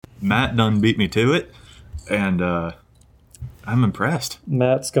Matt done beat me to it, and I'm impressed.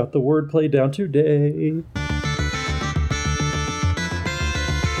 Matt's got the wordplay down today.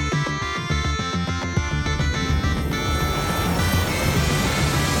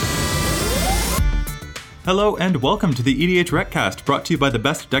 Hello and welcome to the EDH Recast, brought to you by the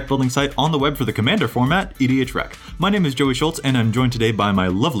best deck building site on the web for the Commander format, EDH Rec. My name is Joey Schultz, and I'm joined today by my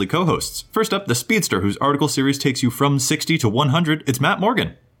lovely co-hosts. First up, the Speedster, whose article series takes you from 60 to 100. It's Matt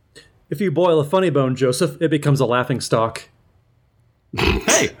Morgan. If you boil a funny bone, Joseph, it becomes a laughing stock.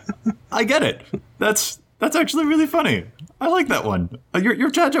 Hey, I get it. That's actually really funny. I like that one.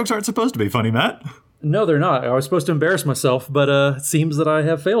 Your chat jokes aren't supposed to be funny, Matt. No, they're not. I was supposed to embarrass myself, but it seems that I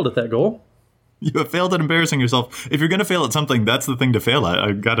have failed at that goal. You have failed at embarrassing yourself. If you're going to fail at something, that's the thing to fail at,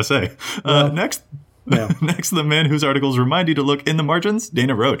 I gotta say. Next, the man whose articles remind you to look in the margins,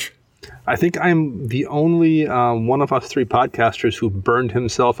 Dana Roach. I think I'm the only one of us three podcasters who burned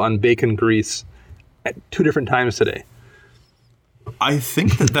himself on bacon grease at 2 different times today. I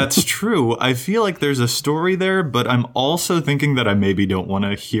think that's true. I feel like there's a story there, but I'm also thinking that I maybe don't want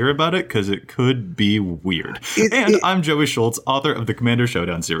to hear about it because it could be weird. I'm Joey Schultz, author of the Commander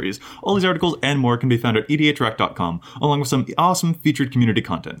Showdown series. All these articles and more can be found at edhrec.com, along with some awesome featured community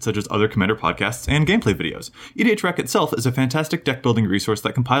content, such as other Commander podcasts and gameplay videos. EDH Rec itself is a fantastic deck building resource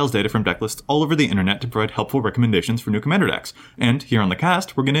that compiles data from deck lists all over the internet to provide helpful recommendations for new Commander decks. And here on the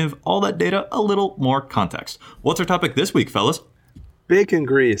cast, we're going to give all that data a little more context. What's our topic this week, fellas? Bacon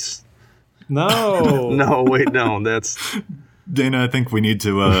grease. No. No, that's Dana. I think we need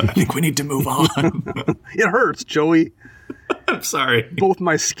to move on. It hurts, Joey. I'm sorry. Both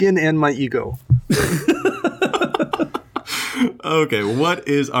my skin and my ego. Okay, what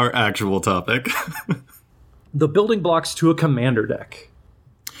is our actual topic? The building blocks to a Commander deck.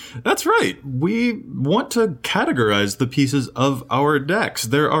 That's right. We want to categorize the pieces of our decks.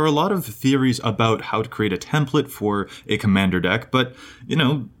 There are a lot of theories about how to create a template for a Commander deck, but,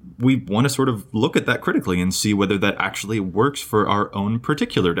 we want to sort of look at that critically and see whether that actually works for our own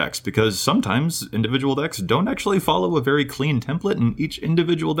particular decks, because sometimes individual decks don't actually follow a very clean template, and each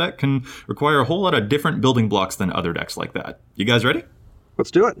individual deck can require a whole lot of different building blocks than other decks like that. You guys ready?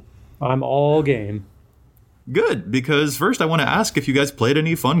 Let's do it. I'm all game. Good, because first I want to ask if you guys played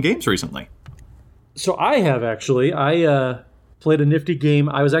any fun games recently. So I have, actually. I played a nifty game.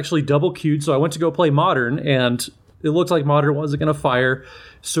 I was actually double queued, so I went to go play Modern, and it looked like Modern wasn't going to fire.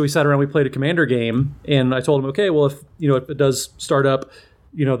 So we sat around, we played a Commander game, and I told him, okay, well, if it does start up,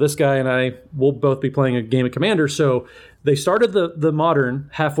 this guy and I will both be playing a game of Commander. So they started the Modern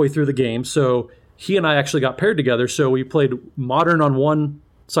halfway through the game, so he and I actually got paired together. So we played Modern on one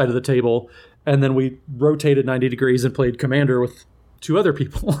side of the table, and then we rotated 90 degrees and played Commander with 2 other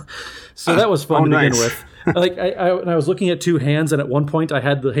people. So that was fun to begin with. Like I was looking at 2 hands, and at one point I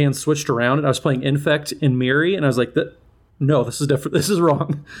had the hands switched around, and I was playing Infect in Miri, and I was like, no, this is different. This is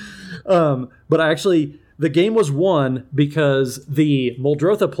wrong. But the game was won because the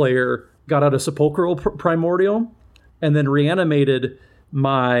Muldrotha player got out a Sepulchral Primordial and then reanimated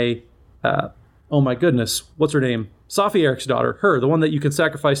my, oh my goodness, what's her name? Safi Eric's daughter, the one that you can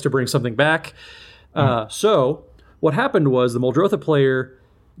sacrifice to bring something back. So what happened was the Muldrotha player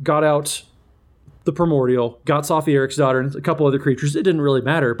got out the Primordial, got Safi Eric's daughter and a couple other creatures. It didn't really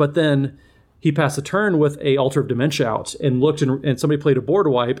matter. But then he passed a turn with a Altar of Dementia out and looked, and somebody played a board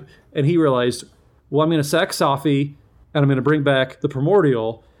wipe, and he realized, well, I'm going to sack Safi, and I'm going to bring back the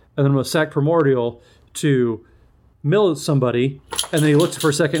Primordial, and then I'm going to sack Primordial to mill somebody. And then he looked for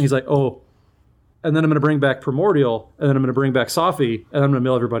a second, and he's like, oh, and then I'm going to bring back Primordial, and then I'm going to bring back Safi, and then I'm going to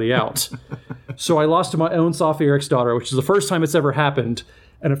mill everybody out. So I lost to my own Safi Eric's daughter, which is the first time it's ever happened,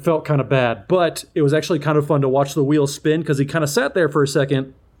 and it felt kind of bad. But it was actually kind of fun to watch the wheel spin, because he kind of sat there for a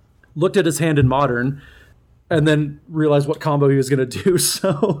second, looked at his hand in Modern, and then realized what combo he was going to do.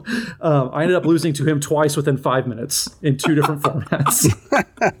 So I ended up losing to him twice within 5 minutes in 2 different formats.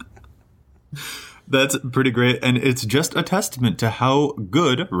 That's pretty great, and it's just a testament to how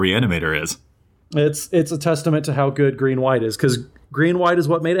good Reanimator is. It's a testament to how good Green-White is, because Green-White is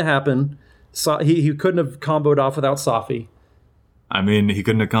what made it happen. So he couldn't have comboed off without Safi. I mean, he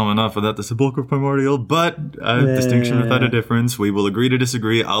couldn't have come enough without the Sepulchral Primordial, but a distinction without a difference. We will agree to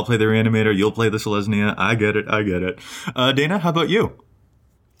disagree. I'll play the Reanimator, you'll play the Selesnya. I get it. Dana, how about you?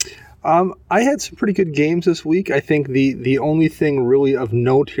 I had some pretty good games this week. I think the only thing really of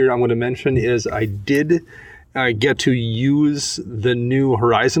note here I'm going to mention is I did get to use the new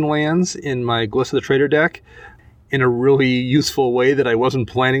Horizon lands in my Glissa the Trader deck in a really useful way that I wasn't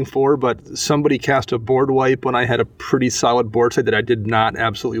planning for, but somebody cast a board wipe when I had a pretty solid board side that I did not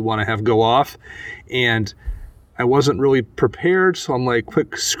absolutely want to have go off. And I wasn't really prepared, so I'm like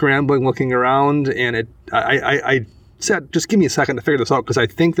quick scrambling, looking around, and I said, just give me a second to figure this out because I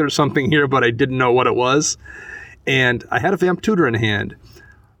think there's something here, but I didn't know what it was. And I had a Vamp Tutor in hand.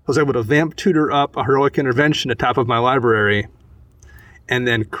 I was able to Vamp Tutor up a Heroic Intervention at top of my library and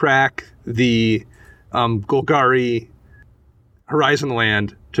then crack the Golgari Horizon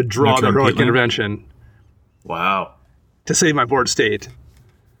Land to draw the Heroic Intervention. Wow. To save my board state.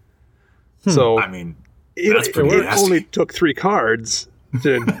 So, I mean, that's pretty it nasty. only took 3 cards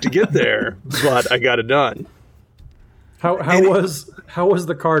to get there, but I got it done. How was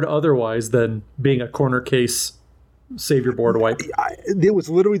the card otherwise than being a corner case save your board wipe? It was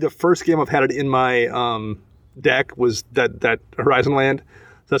literally the first game I've had it in my deck was that Horizon Land.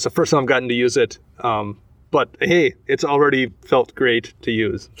 So that's the first time I've gotten to use it. But hey, it's already felt great to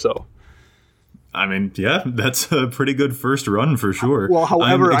use. So, I mean, yeah, that's a pretty good first run for sure. Well,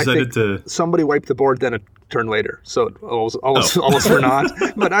 however, I'm excited I think somebody wiped the board then a turn later, so almost for not.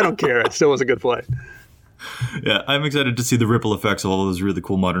 But I don't care. It still was a good play. Yeah, I'm excited to see the ripple effects of all of those really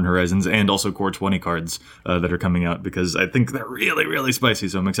cool Modern Horizons and also Core 20 cards that are coming out because I think they're really, really spicy.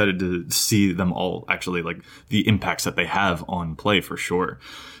 So I'm excited to see them all actually, like the impacts that they have on play for sure.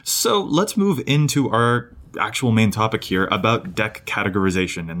 So let's move into our actual main topic here about deck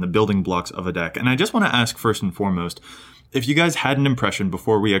categorization and the building blocks of a deck. And I just want to ask first and foremost, if you guys had an impression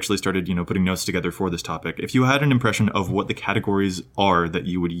before we actually started, putting notes together for this topic, if you had an impression of what the categories are that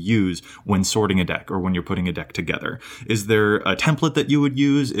you would use when sorting a deck or when you're putting a deck together, is there a template that you would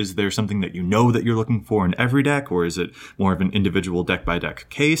use? Is there something that that you're looking for in every deck, or is it more of an individual deck by deck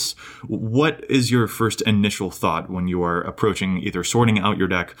case? What is your first initial thought when you are approaching either sorting out your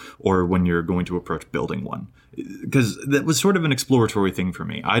deck or when you're going to approach building one? Because that was sort of an exploratory thing for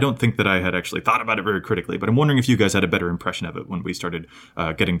me. I don't think that I had actually thought about it very critically, but I'm wondering if you guys had a better impression of it when we started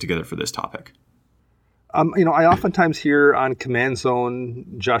getting together for this topic. I oftentimes hear on Command Zone,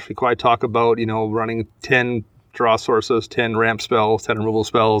 Josh Viquai talk about, running 10 draw sources, 10 ramp spells, 10 removal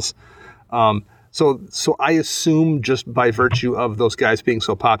spells. So I assume just by virtue of those guys being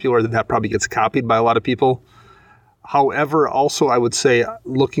so popular that probably gets copied by a lot of people. However, also I would say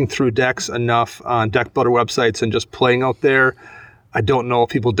looking through decks enough on deck builder websites and just playing out there, I don't know if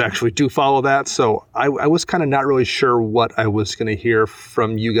people actually do follow that. So I was kind of not really sure what I was going to hear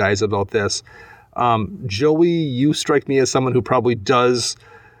from you guys about this. Joey, you strike me as someone who probably does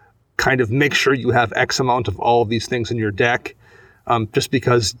kind of make sure you have X amount of all of these things in your deck, just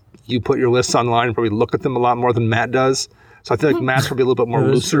because you put your lists online and probably look at them a lot more than Matt does. So I feel like Matt's probably a little bit more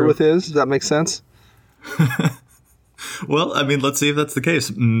looser with his. Does that make sense? Well, I mean, let's see if that's the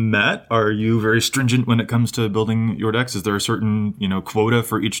case. Matt, are you very stringent when it comes to building your decks? Is there a certain, quota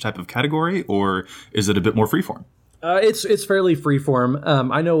for each type of category, or is it a bit more freeform? It's fairly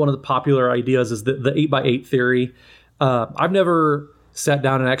freeform. I know one of the popular ideas is the 8x8 theory. I've never sat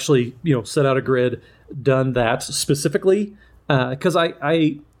down and actually, set out a grid, done that specifically, because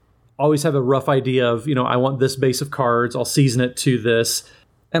I always have a rough idea of, I want this base of cards, I'll season it to this.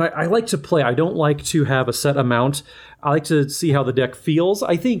 And I like to play. I don't like to have a set amount. I like to see how the deck feels.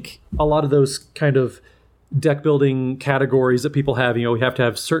 I think a lot of those kind of deck building categories that people have, we have to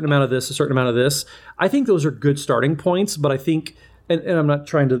have a certain amount of this, a certain amount of this. I think those are good starting points, but I think, and I'm not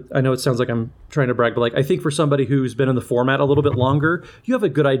trying to, I know it sounds like I'm trying to brag, but I think for somebody who's been in the format a little bit longer, you have a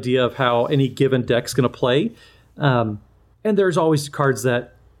good idea of how any given deck's going to play. And there's always cards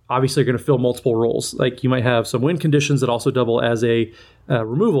that obviously are going to fill multiple roles. Like you might have some win conditions that also double as a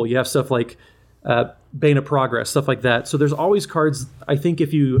removal. You have stuff like Bane of Progress, stuff like that. So there's always cards. I think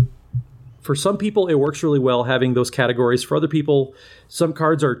for some people, it works really well having those categories. For other people, some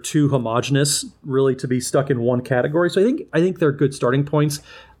cards are too homogenous really to be stuck in one category. So I think they're good starting points.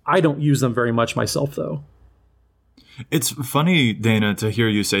 I don't use them very much myself, though. It's funny, Dana, to hear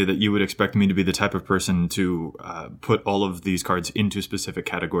you say that you would expect me to be the type of person to put all of these cards into specific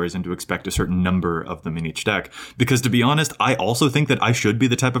categories and to expect a certain number of them in each deck. Because to be honest, I also think that I should be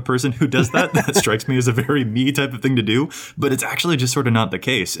the type of person who does that. That strikes me as a very me type of thing to do. But it's actually just sort of not the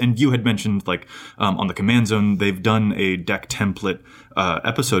case. And you had mentioned, on the Command Zone, they've done a deck template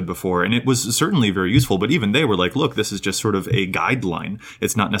episode before, and it was certainly very useful, but even they were like, look, this is just sort of a guideline.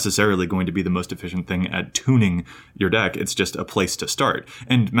 It's not necessarily going to be the most efficient thing at tuning your deck. It's just a place to start.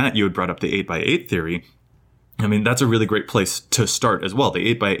 And Matt, you had brought up the 8x8 theory. I mean, that's a really great place to start as well.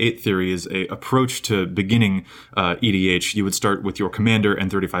 The 8x8 theory is a approach to beginning EDH. You would start with your commander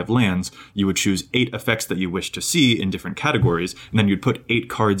and 35 lands. You would choose 8 effects that you wish to see in different categories, and then you'd put 8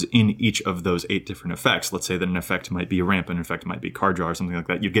 cards in each of those 8 different effects. Let's say that an effect might be a ramp, an effect might be card draw, or something like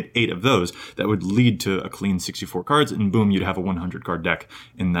that. You'd get 8 of those. That would lead to a clean 64 cards, and boom, you'd have a 100-card deck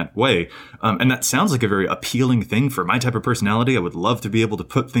in that way. And that sounds like a very appealing thing for my type of personality. I would love to be able to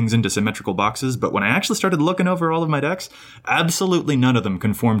put things into symmetrical boxes, but when I actually started looking over all of my decks, absolutely none of them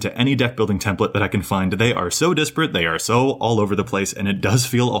conform to any deck building template that I can find. They are so disparate, they are so all over the place, and it does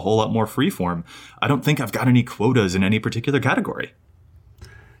feel a whole lot more freeform. I don't think I've got any quotas in any particular category.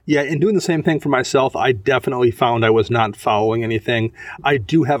 Yeah, in doing the same thing for myself, I definitely found I was not following anything. I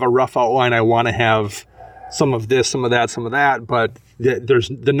do have a rough outline. I want to have some of this, some of that, but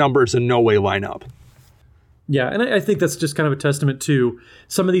the numbers in no way line up. Yeah, and I think that's just kind of a testament to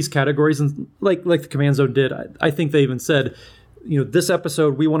some of these categories, and like the Command Zone did. I think they even said, this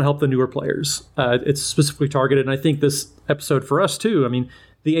episode, we want to help the newer players. It's specifically targeted, and I think this episode for us too. I mean,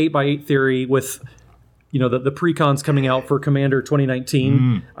 the 8x8 theory with, the pre-cons coming out for Commander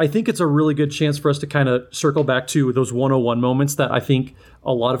 2019, I think it's a really good chance for us to kind of circle back to those 101 moments that I think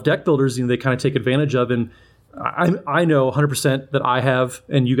a lot of deck builders, they kind of take advantage of. And I know 100% that I have,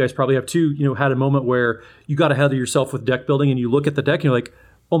 and you guys probably have too, had a moment where you got ahead of yourself with deck building and you look at the deck and you're like,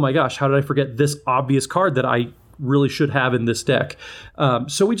 oh my gosh, how did I forget this obvious card that I really should have in this deck?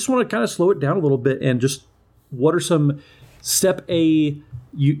 So we just want to kind of slow it down a little bit and just what are some step A,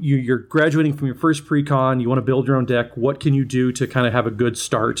 you're graduating from your first pre-con, you want to build your own deck. What can you do to kind of have a good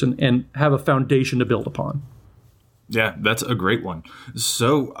start and have a foundation to build upon? Yeah, that's a great one.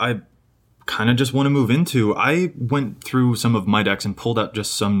 So I kind of just want to move into, I went through some of my decks and pulled out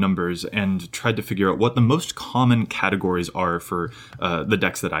just some numbers and tried to figure out what the most common categories are for the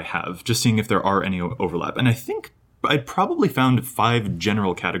decks that I have, just seeing if there are any overlap. And I think I probably found 5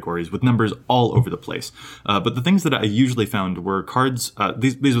 general categories with numbers all over the place. But the things that I usually found were cards.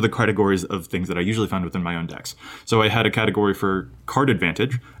 These are the categories of things that I usually found within my own decks. So I had a category for card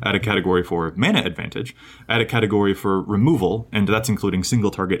advantage, I had a category for mana advantage, I had a category for removal, and that's including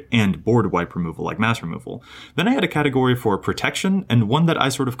single target and board wipe removal, like mass removal. Then I had a category for protection, and one that I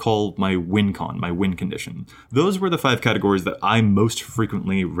sort of call my win con, my win condition. Those were the 5 categories that I most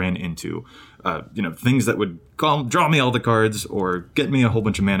frequently ran into. Things that would draw me all the cards or get me a whole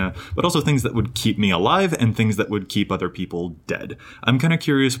bunch of mana, but also things that would keep me alive and things that would keep other people dead. I'm kind of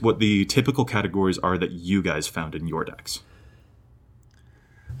curious what the typical categories are that you guys found in your decks.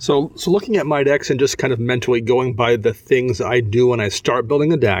 So looking at my decks and just kind of mentally going by the things I do when I start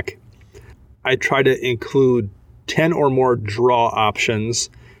building a deck, I try to include 10 or more draw options,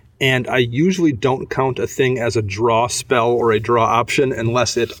 and I usually don't count a thing as a draw spell or a draw option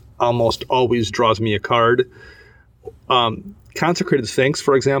unless it almost always draws me a card. Consecrated Sphinx,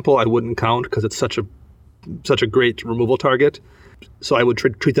 for example, I wouldn't count because it's such a great removal target. So I would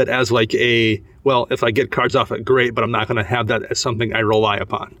treat that as like if I get cards off it, great, but I'm not going to have that as something I rely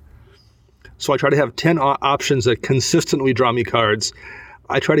upon. So I try to have 10 options that consistently draw me cards.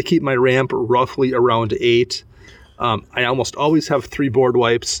 I try to keep my ramp roughly around 8. I almost always have 3 board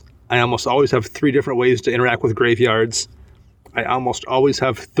wipes. I almost always have 3 different ways to interact with graveyards. I almost always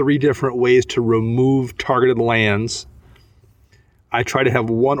have 3 different ways to remove targeted lands. I try to have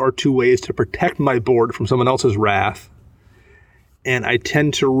 1 or 2 ways to protect my board from someone else's wrath. And I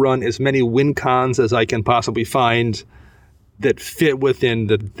tend to run as many win cons as I can possibly find that fit within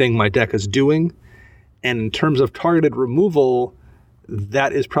the thing my deck is doing. And in terms of targeted removal,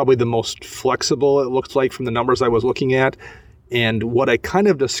 that is probably the most flexible, it looks like, from the numbers I was looking at. And what I kind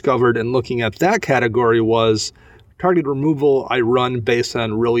of discovered in looking at that category was targeted removal I run based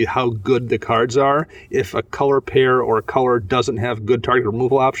on really how good the cards are. If a color pair or a color doesn't have good targeted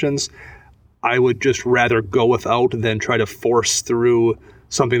removal options, I would just rather go without than try to force through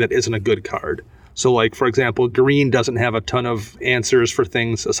something that isn't a good card. So like, for example, green doesn't have a ton of answers for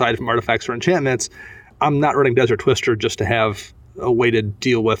things aside from artifacts or enchantments. I'm not running Desert Twister just to have a way to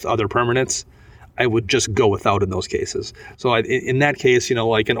deal with other permanents. I would just go without in those cases. So in that case,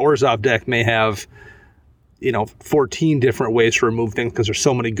 like an Orzhov deck may have 14 different ways to remove things because there's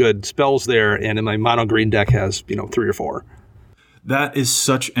so many good spells there, and in my mono green deck has 3 or 4. That is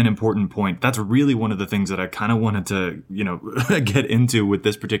such an important point. That's really one of the things that I kind of wanted to, get into with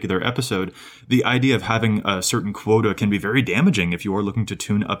this particular episode. The idea of having a certain quota can be very damaging if you are looking to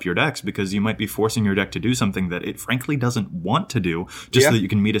tune up your decks, because you might be forcing your deck to do something that it frankly doesn't want to do just so that you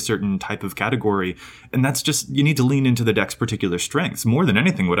can meet a certain type of category. And that's just, you need to lean into the deck's particular strengths. More than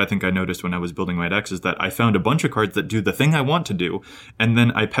anything, what I think I noticed when I was building my decks is that I found a bunch of cards that do the thing I want to do, and then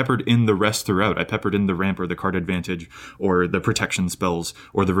I peppered in the rest throughout. I peppered in the ramp or the card advantage or the protection spells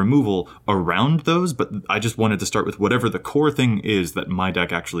or the removal around those, but I just wanted to start with whatever the core thing is that my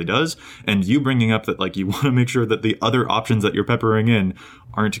deck actually does. And you bringing up that like you want to make sure that the other options that you're peppering in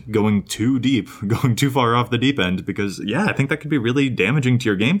aren't going too deep, going too far off the deep end, because I think that could be really damaging to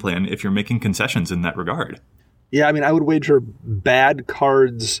your game plan if you're making concessions in that regard. Yeah, I mean, I would wager bad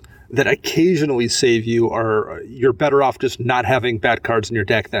cards that occasionally save you you're better off just not having bad cards in your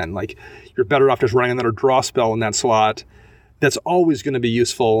deck then. Like, you're better off just running another draw spell in that slot. That's always going to be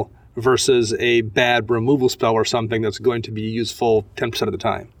useful versus a bad removal spell or something that's going to be useful 10% of the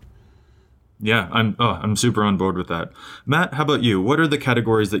time. Yeah, I'm super on board with that. Matt, how about you? What are the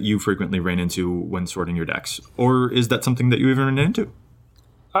categories that you frequently ran into when sorting your decks? Or is that something that you even ran into?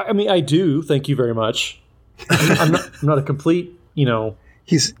 I mean, I do. Thank you very much. I'm not a complete,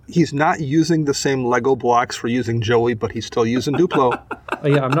 He's not using the same Lego blocks for using Joey, but he's still using Duplo.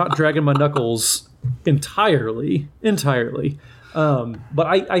 Yeah, I'm not dragging my knuckles entirely. But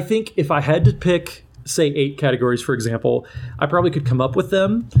I think if I had to pick, say, 8 categories, for example, I probably could come up with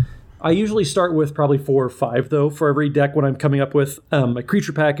them. I usually start with probably 4 or 5, though, for every deck when I'm coming up with. My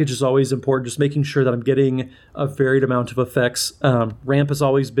creature package is always important, just making sure that I'm getting a varied amount of effects. Ramp is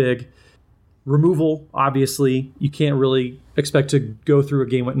always big. Removal, obviously, you can't really expect to go through a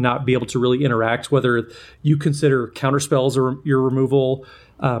game and not be able to really interact, whether you consider counterspells or your removal.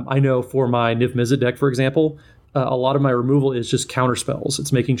 I know for my Niv Mizzet deck, for example, a lot of my removal is just counterspells.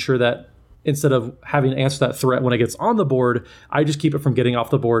 It's making sure that instead of having to answer that threat when it gets on the board, I just keep it from getting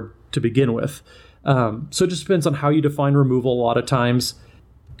off the board to begin with. So it just depends on how you define removal a lot of times.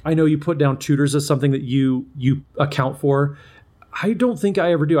 I know you put down tutors as something that you account for. I don't think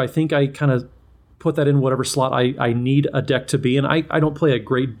I ever do. I think I kind of put that in whatever slot I need a deck to be in. I don't play a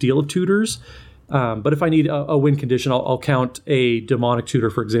great deal of tutors, but if I need a win condition, I'll count a demonic tutor,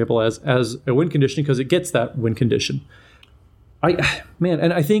 for example, as a win condition because it gets that win condition.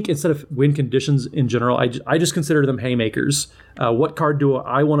 And I think instead of win conditions in general, I just consider them haymakers. What card do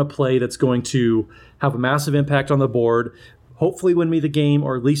I want to play that's going to have a massive impact on the board, hopefully win me the game,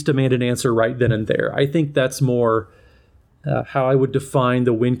 or at least demand an answer right then and there? I think that's more how I would define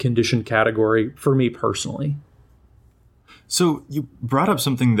the win condition category for me personally. So you brought up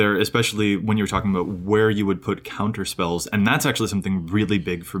something there, especially when you were talking about where you would put counter spells, and that's actually something really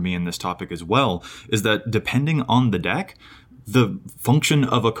big for me in this topic as well, is that depending on the deck, the function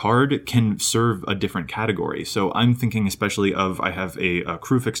of a card can serve a different category. So I'm thinking especially of, I have a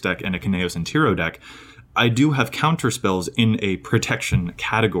Kruphix deck and a Kineos and Tiro deck. I do have counter spells in a protection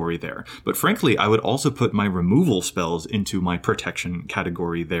category there. But frankly, I would also put my removal spells into my protection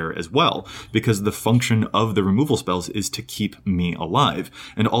category there as well, because the function of the removal spells is to keep me alive.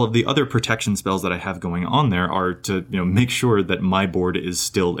 And all of the other protection spells that I have going on there are to, make sure that my board is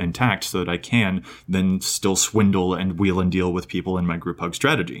still intact so that I can then still swindle and wheel and deal with people in my group hug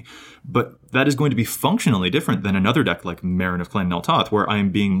strategy. But that is going to be functionally different than another deck like Meren of Clan Nel Toth, where I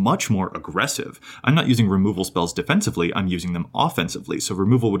am being much more aggressive. I'm not using removal spells defensively, I'm using them offensively. So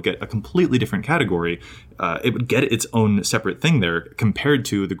removal would get a completely different category. It would get its own separate thing there compared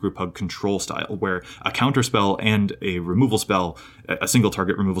to the group hug control style, where a counter spell and a removal spell, a single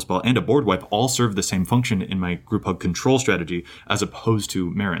target removal spell, and a board wipe all serve the same function in my group hug control strategy, as opposed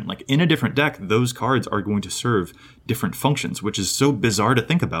to Meren. Like in a different deck, those cards are going to serve different functions, which is so bizarre to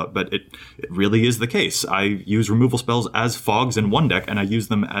think about, but it really is the case. I use removal spells as fogs in one deck, and I use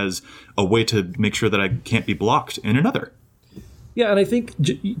them as a way to make sure that I can't be blocked in another. Yeah, and I think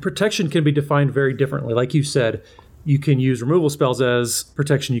protection can be defined very differently. Like you said, you can use removal spells as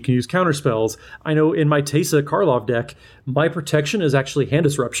protection. You can use counter spells. I know in my Teysa Karlov deck, my protection is actually hand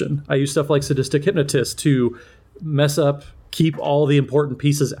disruption. I use stuff like Sadistic Hypnotist to mess up, keep all the important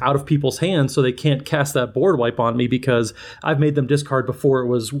pieces out of people's hands so they can't cast that board wipe on me because I've made them discard before it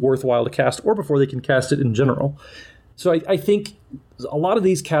was worthwhile to cast or before they can cast it in general. So I think a lot of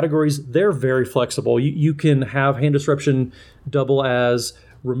these categories, they're very flexible. You can have hand disruption double as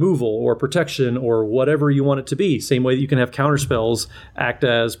removal or protection or whatever you want it to be. Same way that you can have counter spells act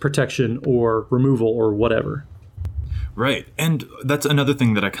as protection or removal or whatever. Right. And that's another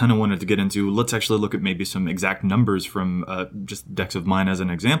thing that I kind of wanted to get into. Let's actually look at maybe some exact numbers from just decks of mine as an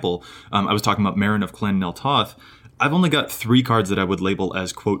example. I was talking about Meren of Clan Nel Toth. I've only got 3 cards that I would label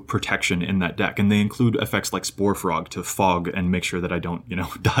as, quote, protection in that deck, and they include effects like Spore Frog to fog and make sure that I don't,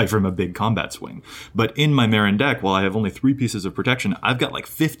 die from a big combat swing. But in my Marin deck, while I have only 3 pieces of protection, I've got like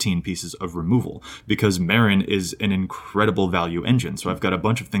 15 pieces of removal, because Marin is an incredible value engine. So I've got a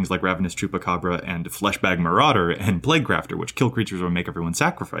bunch of things like Ravenous Chupacabra and Fleshbag Marauder and Plaguecrafter, which kill creatures or make everyone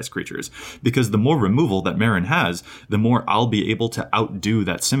sacrifice creatures, because the more removal that Marin has, the more I'll be able to outdo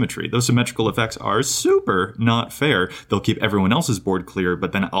that symmetry. Those symmetrical effects are super not fair. They'll keep everyone else's board clear,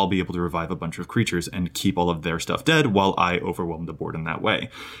 but then I'll be able to revive a bunch of creatures and keep all of their stuff dead while I overwhelm the board in that way.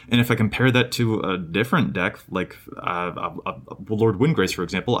 And if I compare that to a different deck, like Lord Windgrace, for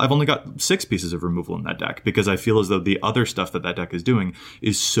example, I've only got 6 pieces of removal in that deck, because I feel as though the other stuff that deck is doing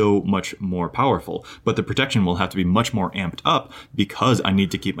is so much more powerful. But the protection will have to be much more amped up because I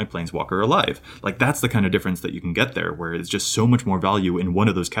need to keep my Planeswalker alive. Like, that's the kind of difference that you can get there, where it's just so much more value in one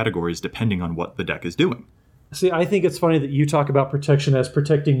of those categories depending on what the deck is doing. See, I think it's funny that you talk about protection as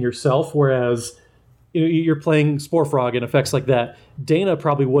protecting yourself, whereas you're playing Spore Frog and effects like that. Dana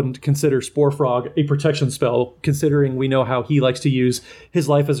probably wouldn't consider Spore Frog a protection spell, considering we know how he likes to use his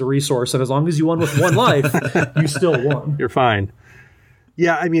life as a resource. And as long as you won with 1 life, you still won. You're fine.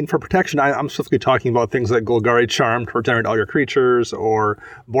 Yeah, I mean, for protection, I'm specifically talking about things like Golgari Charm to regenerate all your creatures, or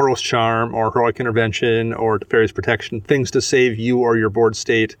Boros Charm, or Heroic Intervention, or Teferi's Protection, things to save you or your board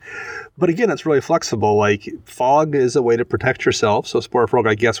state. But again, it's really flexible. Like, Fog is a way to protect yourself, so Spore Frog,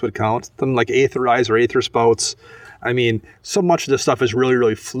 I guess, would count. Something like Aetherize or Aether Spouts. I mean, so much of this stuff is really,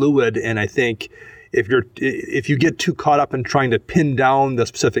 really fluid, and I think if you get too caught up in trying to pin down the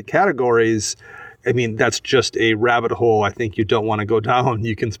specific categories, I mean, that's just a rabbit hole I think you don't want to go down.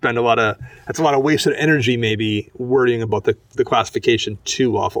 You can spend that's a lot of wasted energy maybe worrying about the classification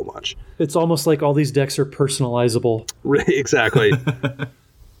too awful much. It's almost like all these decks are personalizable. Exactly.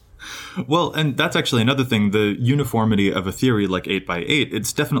 Well, and that's actually another thing, the uniformity of a theory like 8x8,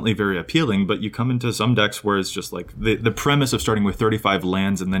 it's definitely very appealing, but you come into some decks where it's just like the premise of starting with 35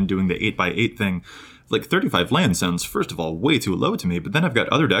 lands and then doing the 8x8 thing. Like, 35 lands sounds, first of all, way too low to me, but then I've got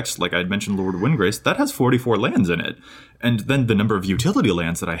other decks, like I'd mentioned Lord Windgrace, that has 44 lands in it. And then the number of utility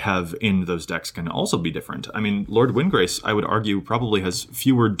lands that I have in those decks can also be different. I mean, Lord Windgrace, I would argue, probably has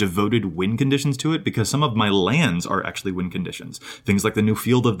fewer devoted win conditions to it, because some of my lands are actually win conditions. Things like the new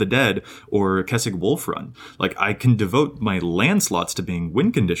Field of the Dead or Kessig Wolfrun. Like, I can devote my land slots to being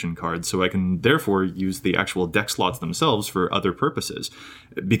win condition cards, so I can therefore use the actual deck slots themselves for other purposes,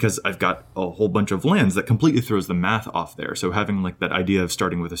 because I've got a whole bunch of lands that completely throws the math off there. So having like that idea of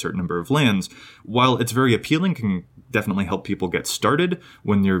starting with a certain number of lands, while it's very appealing, can definitely help people get started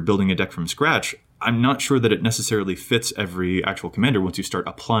when you're building a deck from scratch. I'm not sure that it necessarily fits every actual commander once you start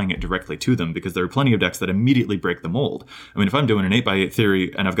applying it directly to them, because there are plenty of decks that immediately break the mold. I mean, if I'm doing an 8x8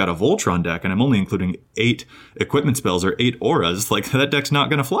 theory and I've got a Voltron deck and I'm only including 8 equipment spells or 8 auras, like, that deck's not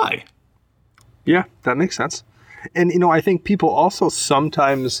going to fly. Yeah, that makes sense. And, I think people also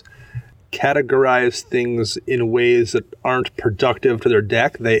sometimes categorize things in ways that aren't productive to their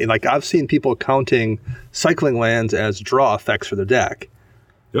deck. I've seen people counting cycling lands as draw effects for their deck.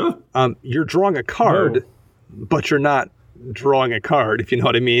 Yeah. You're drawing a card, but you're not drawing a card, if you know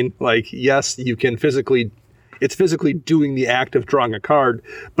what I mean. Like, yes, you can it's physically doing the act of drawing a card,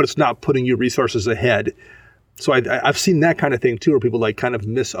 but it's not putting you resources ahead. So I've seen that kind of thing too, where people like kind of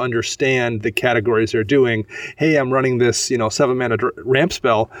misunderstand the categories they're doing. Hey, I'm running this, 7-mana ramp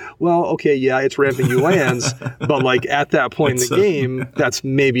spell. Well, okay, yeah, it's ramping you lands, but like at that point in the game, that's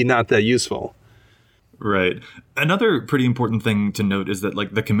maybe not that useful. Right. Another pretty important thing to note is that,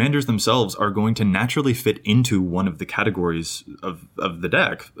 like, the commanders themselves are going to naturally fit into one of the categories of the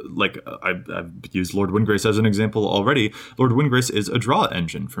deck. Like, I've used Lord Windgrace as an example already. Lord Windgrace is a draw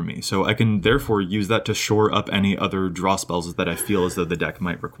engine for me, so I can therefore use that to shore up any other draw spells that I feel as though the deck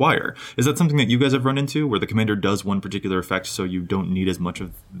might require. Is that something that you guys have run into, where the commander does one particular effect so you don't need as much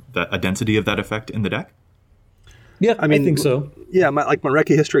of a density of that effect in the deck? Yeah, I think so. Yeah, my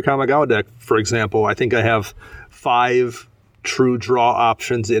Reki History Kamigawa deck, for example, I think I have 5 true draw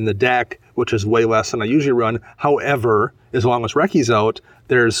options in the deck, which is way less than I usually run. However, as long as Reki's out,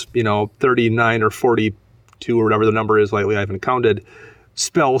 there's, 39 or 42 or whatever the number is, lately I haven't counted,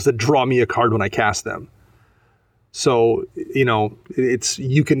 spells that draw me a card when I cast them. So,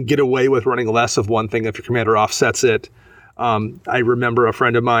 you can get away with running less of one thing if your commander offsets it. I remember a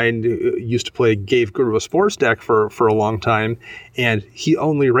friend of mine used to play Gave Guru a Spores deck for a long time, and he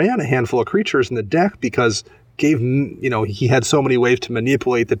only ran a handful of creatures in the deck because he had so many ways to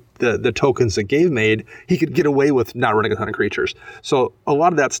manipulate the tokens that Gave made, he could get away with not running a ton of creatures. So a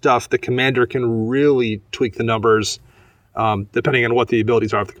lot of that stuff, the commander can really tweak the numbers depending on what the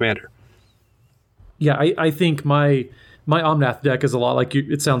abilities are of the commander. Yeah, I think my Omnath deck is a lot like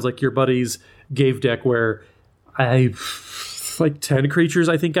it sounds like your buddy's Gave deck, where I like 10 creatures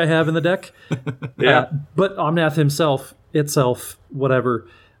I think I have in the deck. Yeah. But Omnath itself, whatever.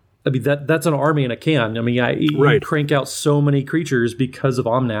 I mean, that's an army in a can. I mean, you crank out so many creatures because of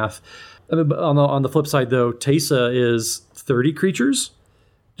Omnath. I mean, on the flip side, though, Teysa is 30 creatures.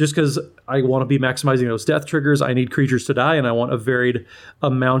 Just because I want to be maximizing those death triggers, I need creatures to die, and I want a varied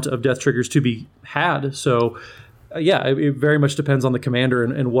amount of death triggers to be had. So, it very much depends on the commander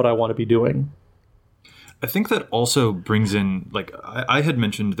and what I want to be doing. I think that also brings in, like, I had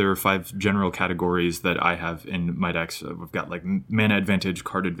mentioned there are 5 general categories that I have in my decks. We've got, like, mana advantage,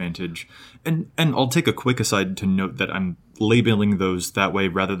 card advantage, and I'll take a quick aside to note that I'm labeling those that way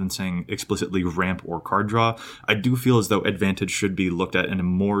rather than saying explicitly ramp or card draw. I do feel as though advantage should be looked at in a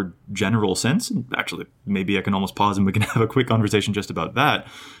more general sense. Actually, maybe I can almost pause and we can have a quick conversation just about that.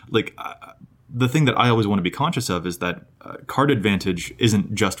 Like, the thing that I always want to be conscious of is that card advantage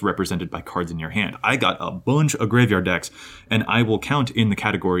isn't just represented by cards in your hand. I got a bunch of graveyard decks, and I will count in the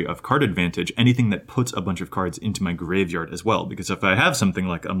category of card advantage anything that puts a bunch of cards into my graveyard as well. Because if I have something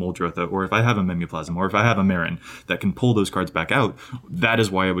like a Muldrotha, or if I have a Memuplasm, or if I have a Meren that can pull those cards back out, that is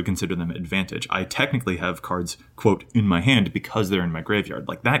why I would consider them advantage. I technically have cards, quote, in my hand because they're in my graveyard.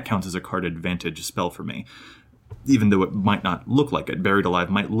 Like, that counts as a card advantage spell for me. Even though it might not look like it. Buried Alive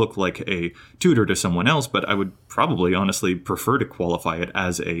might look like a tutor to someone else, but I would probably honestly prefer to qualify it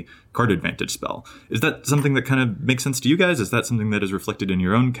as a card advantage spell. Is that something that kind of makes sense to you guys? Is that something that is reflected in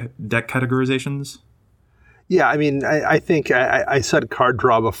your own deck categorizations? Yeah, I mean, I think I said card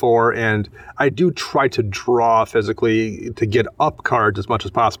draw before, and I do try to draw physically to get up cards as much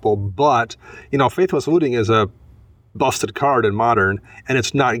as possible, but, Faithless Looting is a busted card in Modern, and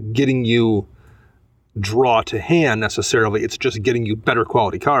it's not getting you draw to hand necessarily. It's just getting you better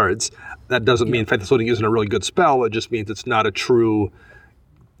quality cards. That doesn't mean Faithless Looting isn't a really good spell. It just means it's not a true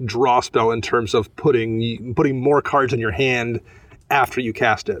draw spell in terms of putting more cards in your hand after you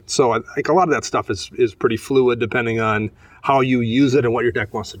cast it. So I think a lot of that stuff is pretty fluid depending on how you use it and what your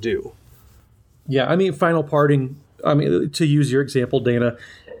deck wants to do. Yeah, I mean, Final Parting, to use your example, Dana,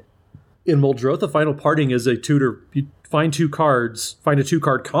 in Muldrotha, Final Parting is a tutor. You find 2 cards, find a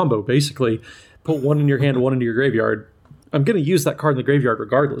 2-card combo, basically. Put one in your hand, one into your graveyard. I'm going to use that card in the graveyard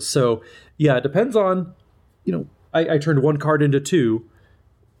regardless. So, yeah, it depends on, I turned 1 card into 2.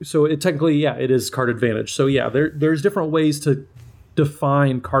 So it technically, it is card advantage. So, yeah, there's different ways to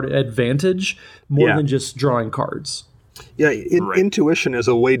define card advantage more than just drawing cards. Yeah, Intuition is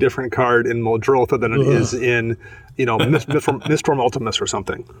a way different card in Muldrotha than it is in, Mistborn Ultimus or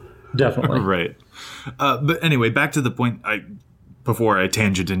something. Definitely. Right. But anyway, back to the point before I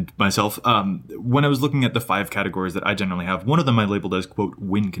tangented myself, when I was looking at the 5 categories that I generally have, one of them I labeled as, quote,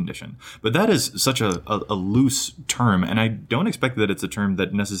 win condition. But that is such a loose term, and I don't expect that it's a term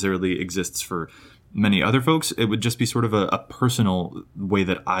that necessarily exists for many other folks. It would just be sort of a personal way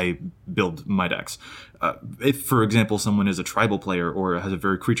that I build my decks. If, for example, someone is a tribal player or has a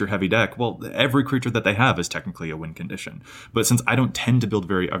very creature-heavy deck, well, every creature that they have is technically a win condition. But since I don't tend to build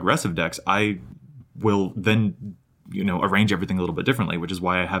very aggressive decks, I will then arrange everything a little bit differently, which is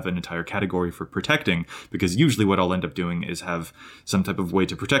why I have an entire category for protecting, because usually what I'll end up doing is have some type of way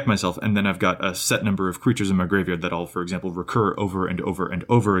to protect myself, and then I've got a set number of creatures in my graveyard that I'll, for example, recur over and over and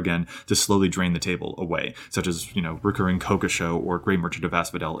over again to slowly drain the table away, such as, recurring Kokosho or Grey Merchant of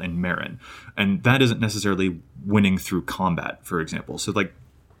Asphodel in Meren. And that isn't necessarily winning through combat, for example. So,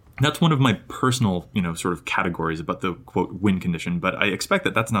 that's one of my personal, sort of categories about the, quote, win condition, but I expect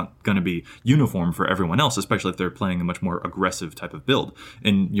that that's not going to be uniform for everyone else, especially if they're playing a much more aggressive type of build.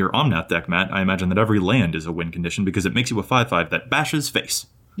 In your Omnath deck, Matt, I imagine that every land is a win condition because it makes you a 5/5 that bashes face.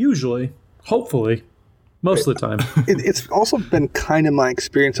 Usually. Hopefully. Most of the time. It's also been kind of my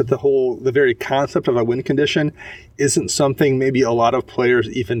experience that the very concept of a win condition isn't something maybe a lot of players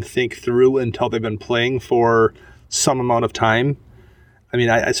even think through until they've been playing for some amount of time. I mean,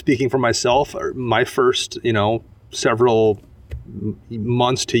 I speaking for myself, my first, several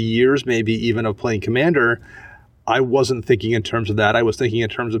months to years, maybe even of playing Commander, I wasn't thinking in terms of that. I was thinking in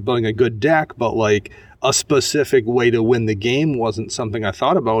terms of building a good deck, but a specific way to win the game wasn't something I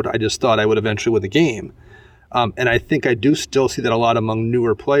thought about. I just thought I would eventually win the game. And I think I do still see that a lot among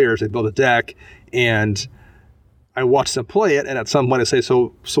newer players. They build a deck and I watch them play it. And at some point I say,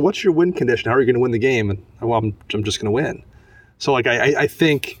 so what's your win condition? How are you going to win the game? And well, I'm just going to win. So I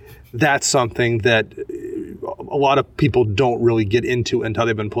think that's something that a lot of people don't really get into until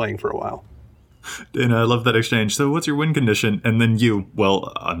they've been playing for a while. Dana, I love that exchange. So what's your win condition? And then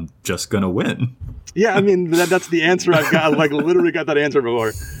well, I'm just going to win. Yeah, I mean, that's the answer I've got. Literally got that answer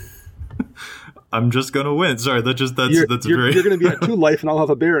before. I'm just gonna win. Sorry, that's you're very. You're going to be at 2 life, and I'll have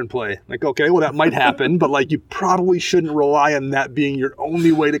a bear in play. Like, okay, well that might happen, but like you probably shouldn't rely on that being your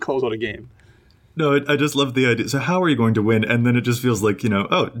only way to close out a game. No, I just love the idea. So how are you going to win? And then it just feels like,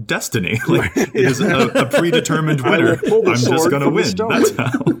 destiny. Like it is a predetermined winner. I'm just going to win. That's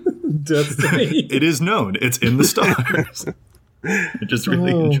how. Destiny. It is known. It's in the stars. I just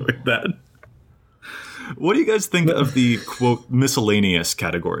really enjoyed that. What do you guys think of the, quote, miscellaneous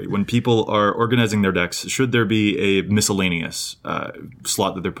category? When people are organizing their decks, should there be a miscellaneous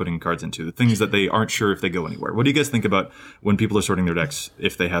slot that they're putting cards into? The things that they aren't sure if they go anywhere. What do you guys think about when people are sorting their decks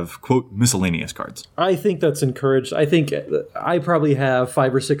if they have, quote, miscellaneous cards? I think that's encouraged. I think I probably have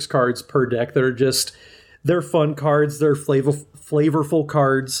 5 or 6 cards per deck that are just, they're fun cards. They're flavorful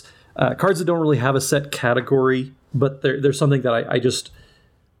cards. Cards that don't really have a set category, but they're something that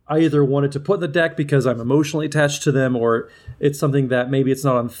I either wanted to put in the deck because I'm emotionally attached to them, or it's something that maybe it's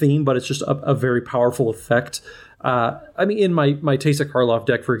not on theme, but it's just a very powerful effect. In my Teysa Karlov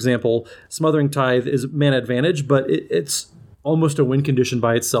deck, for example, Smothering Tithe is mana advantage, but it's almost a win condition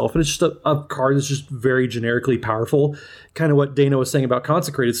by itself. And it's just a card that's just very generically powerful. Kind of what Dana was saying about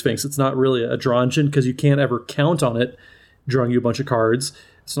Consecrated Sphinx. It's not really a draw engine because you can't ever count on it drawing you a bunch of cards.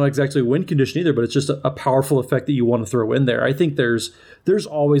 It's not exactly a win condition either, but it's just a powerful effect that you want to throw in there. I think there's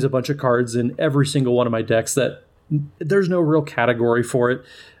always a bunch of cards in every single one of my decks that there's no real category for it.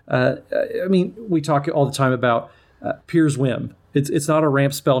 We talk all the time about Pier's Whim. It's not a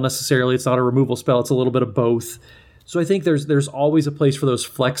ramp spell necessarily. It's not a removal spell. It's a little bit of both. So I think there's always a place for those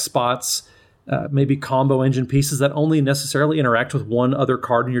flex spots, maybe combo engine pieces that only necessarily interact with one other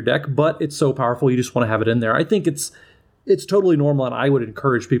card in your deck, but it's so powerful you just want to have it in there. I think it's totally normal, and I would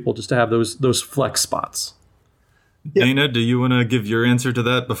encourage people just to have those flex spots. Dana, do you want to give your answer to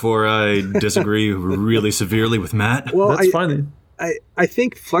that before I disagree really severely with Matt? Well, that's fine. I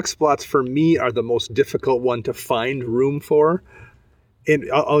think flex spots for me are the most difficult one to find room for. And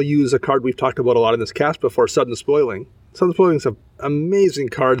I'll use a card we've talked about a lot in this cast before, Sudden Spoiling. Sudden Spoiling is an amazing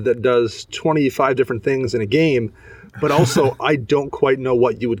card that does 25 different things in a game, but also I don't quite know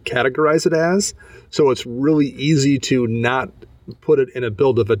what you would categorize it as. So it's really easy to not put it in a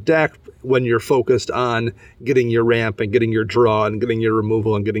build of a deck when you're focused on getting your ramp and getting your draw and getting your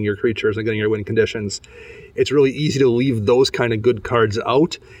removal and getting your creatures and getting your win conditions. It's really easy to leave those kind of good cards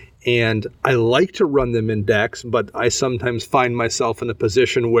out. And I like to run them in decks, but I sometimes find myself in a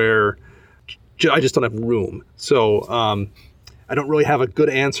position where I just don't have room. So I don't really have a good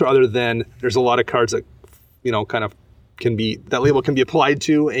answer other than there's a lot of cards that, kind of that label can be applied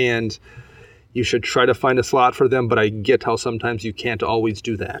to, and you should try to find a slot for them, but I get how sometimes you can't always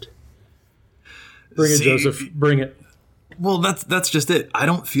do that. Bring it, Joseph. Bring it. Well, that's just it. I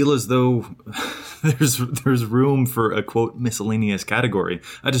don't feel as though there's room for a, quote, miscellaneous category.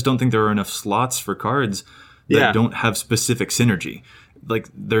 I just don't think there are enough slots for cards that don't have specific synergy. Like,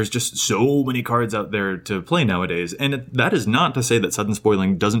 there's just so many cards out there to play nowadays. And that is not to say that Sudden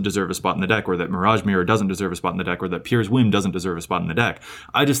Spoiling doesn't deserve a spot in the deck, or that Mirage Mirror doesn't deserve a spot in the deck, or that Pier's Whim doesn't deserve a spot in the deck.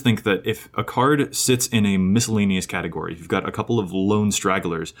 I just think that if a card sits in a miscellaneous category, you've got a couple of lone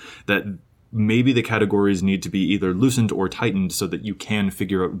stragglers that maybe the categories need to be either loosened or tightened so that you can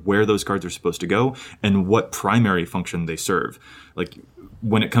figure out where those cards are supposed to go and what primary function they serve. Like,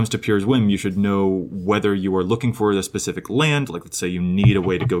 when it comes to Pier's Whim, you should know whether you are looking for a specific land, like let's say you need a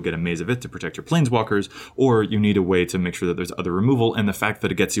way to go get a Maze of It to protect your planeswalkers, or you need a way to make sure that there's other removal, and the fact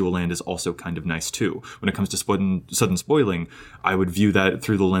that it gets you a land is also kind of nice too. When it comes to Sudden Spoiling, I would view that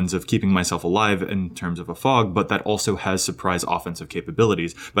through the lens of keeping myself alive in terms of a fog, but that also has surprise offensive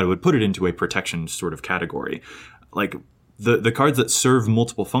capabilities, but I would put it into a protection sort of category. Like, the cards that serve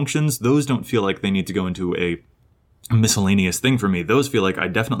multiple functions, those don't feel like they need to go into a miscellaneous thing for me. Those feel like I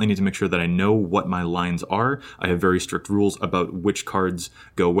definitely need to make sure that I know what my lines are. I have very strict rules about which cards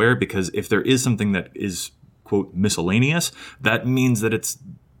go where, because if there is something that is, quote, miscellaneous, that means that it's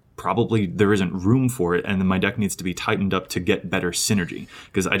probably there isn't room for it, and then my deck needs to be tightened up to get better synergy,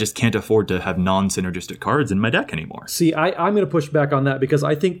 because I just can't afford to have non-synergistic cards in my deck anymore. See, I'm going to push back on that, because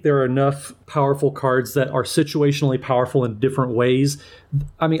I think there are enough powerful cards that are situationally powerful in different ways.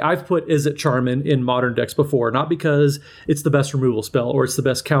 I mean, I've put Izzet Charm in modern decks before, not because it's the best removal spell or it's the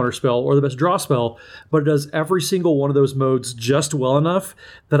best counter spell or the best draw spell, but it does every single one of those modes just well enough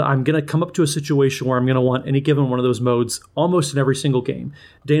that I'm going to come up to a situation where I'm going to want any given one of those modes almost in every single game.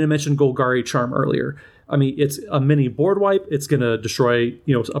 Dana mentioned Golgari Charm earlier. I mean, it's a mini board wipe. It's going to destroy,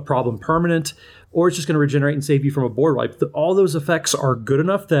 a problem permanent, or it's just going to regenerate and save you from a board wipe. All those effects are good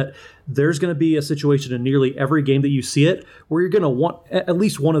enough that there's going to be a situation in nearly every game that you see it where you're going to want at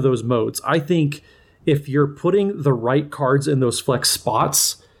least one of those modes. I think if you're putting the right cards in those flex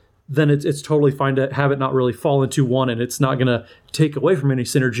spots, then it's totally fine to have it not really fall into one, and it's not going to take away from any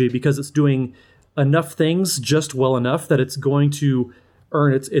synergy because it's doing enough things just well enough that it's going to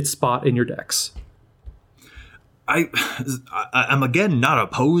earn its spot in your decks. I'm again not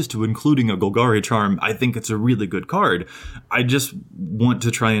opposed to including a Golgari Charm. I think it's a really good card. I just want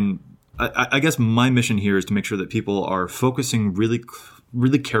to try and I guess my mission here is to make sure that people are focusing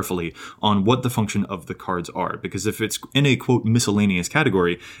really carefully on what the function of the cards are. Because if it's in a, quote, miscellaneous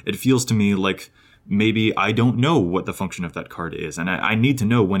category, it feels to me like maybe I don't know what the function of that card is. And I need to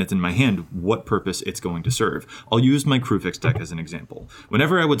know when it's in my hand what purpose it's going to serve. I'll use my Kruphix deck as an example.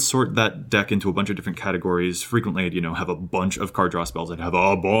 Whenever I would sort that deck into a bunch of different categories, frequently I'd, have a bunch of card draw spells. I'd have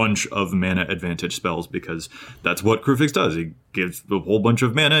a bunch of mana advantage spells because that's what Kruphix does. He gives a whole bunch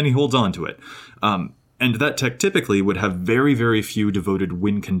of mana and he holds on to it. And that deck typically would have very, very few devoted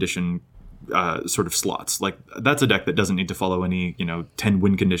win condition sort of slots. Like, that's a deck that doesn't need to follow any, 10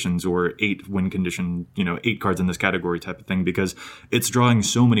 win conditions or 8 win condition, 8 cards in this category type of thing, because it's drawing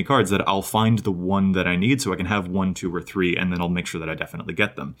so many cards that I'll find the one that I need so I can have 1, 2, or 3, and then I'll make sure that I definitely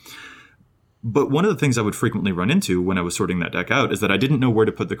get them. But one of the things I would frequently run into when I was sorting that deck out is that I didn't know where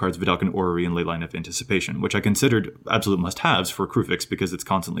to put the cards Vidalcan Orrery and Leyline of Anticipation, which I considered absolute must-haves for Kruphix because it's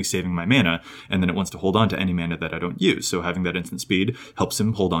constantly saving my mana, and then it wants to hold on to any mana that I don't use, so having that instant speed helps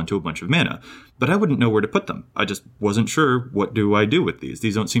him hold on to a bunch of mana. But I wouldn't know where to put them. I just wasn't sure, what do I do with these?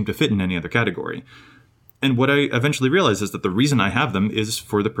 These don't seem to fit in any other category. And what I eventually realized is that the reason I have them is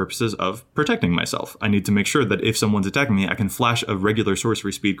for the purposes of protecting myself. I need to make sure that if someone's attacking me, I can flash a regular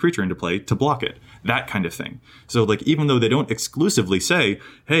sorcery speed creature into play to block it. That kind of thing. So, even though they don't exclusively say,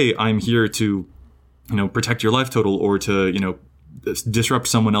 hey, I'm here to, protect your life total or to, disrupt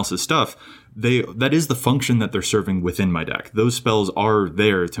someone else's stuff, that is the function that they're serving within my deck. Those spells are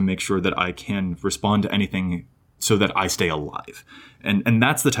there to make sure that I can respond to anything so that I stay alive. And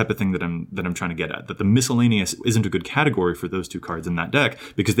that's the type of thing that I'm trying to get at, that the miscellaneous isn't a good category for those 2 cards in that deck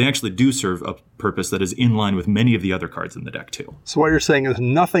because they actually do serve a purpose that is in line with many of the other cards in the deck too. So what you're saying is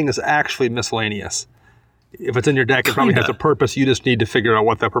nothing is actually miscellaneous. If it's in your deck, it probably has a purpose. You just need to figure out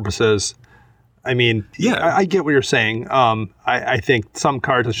what that purpose is. I mean, yeah, I get what you're saying. I think some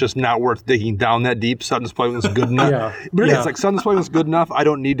cards it's just not worth digging down that deep. Sudden Spell was good enough. But it's like Sudden Spell was good enough. I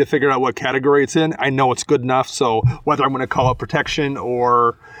don't need to figure out what category it's in. I know it's good enough. So whether I'm going to call it protection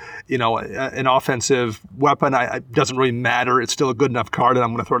or, an offensive weapon, it doesn't really matter. It's still a good enough card, and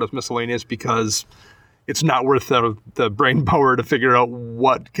I'm going to throw it as miscellaneous because it's not worth the brain power to figure out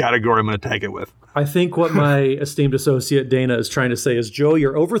what category I'm going to tag it with. I think what my esteemed associate Dana is trying to say is, Joe,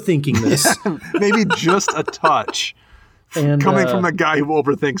 you're overthinking this. Maybe just a touch. And coming from a guy who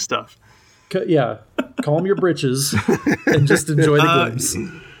overthinks stuff. Calm your britches and just enjoy the games.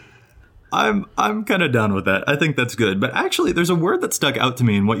 I'm kind of down with that. I think that's good. But actually, there's a word that stuck out to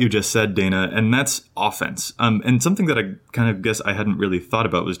me in what you just said, Dana, and that's offense. And something that I kind of guess I hadn't really thought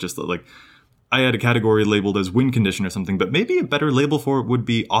about was just that, I had a category labeled as win condition or something, but maybe a better label for it would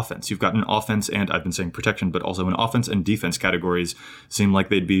be offense. You've got an offense and, I've been saying protection, but also an offense and defense categories seem like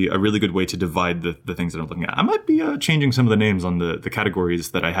they'd be a really good way to divide the things that I'm looking at. I might be changing some of the names on the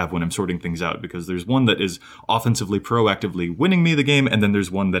categories that I have when I'm sorting things out, because there's one that is offensively, proactively winning me the game, and then there's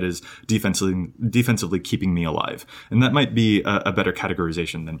one that is defensively keeping me alive. And that might be a better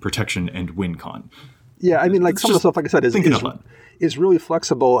categorization than protection and win con. Yeah, I mean, some of the stuff, like I said, is really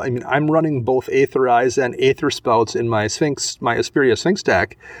flexible. I mean, I'm running both Aetherize and Aether Spouts in my Asperia Sphinx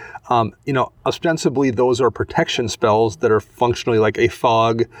deck. Ostensibly, those are protection spells that are functionally like a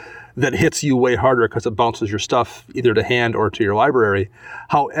fog that hits you way harder because it bounces your stuff either to hand or to your library.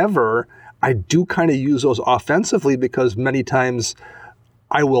 However, I do kind of use those offensively because many times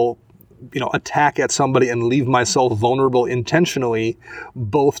I will attack at somebody and leave myself vulnerable intentionally,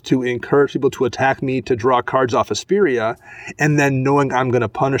 both to encourage people to attack me to draw cards off Asperia, and then knowing I'm going to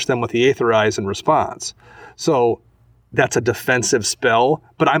punish them with the Aetherize in response. So that's a defensive spell,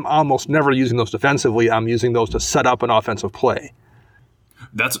 but I'm almost never using those defensively. I'm using those to set up an offensive play.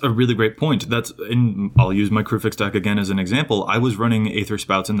 That's a really great point. I'll use my Kruphix deck again as an example. I was running Aether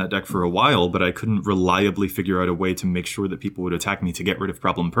Spouts in that deck for a while, but I couldn't reliably figure out a way to make sure that people would attack me to get rid of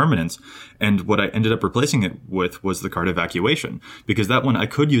problem permanence. And what I ended up replacing it with was the card Evacuation, because that one I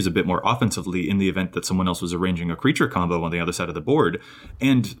could use a bit more offensively in the event that someone else was arranging a creature combo on the other side of the board.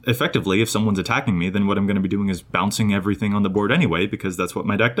 And effectively, if someone's attacking me, then what I'm going to be doing is bouncing everything on the board anyway, because that's what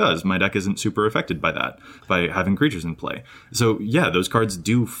my deck does. My deck isn't super affected by that, by having creatures in play. So yeah, those cards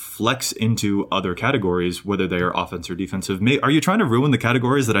do flex into other categories, whether they are offense or defensive. Are you trying to ruin the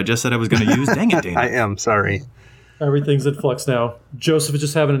categories that I just said I was going to use? Dang it, Dana. I am, sorry. Everything's in flux now. Joseph is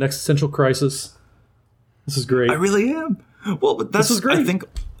just having an existential crisis. This is great. I really am. Well, but this is great. I think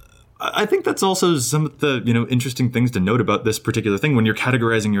I think that's also some of the, interesting things to note about this particular thing. When you're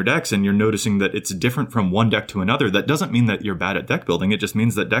categorizing your decks and you're noticing that it's different from one deck to another, that doesn't mean that you're bad at deck building. It just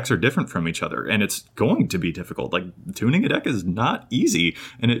means that decks are different from each other, and it's going to be difficult. Like, tuning a deck is not easy,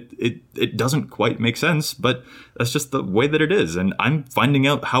 and it doesn't quite make sense, but that's just the way that it is. And I'm finding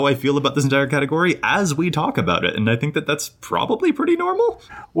out how I feel about this entire category as we talk about it, and I think that that's probably pretty normal.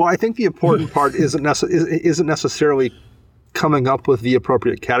 Well, I think the important part isn't necessarily coming up with the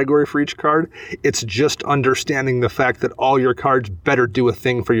appropriate category for each card. It's just understanding the fact that all your cards better do a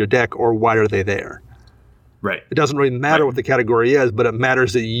thing for your deck, or why are they there? Right. It doesn't really matter what the category is, but it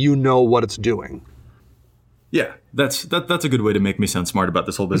matters that you know what it's doing. Yeah, that's a good way to make me sound smart about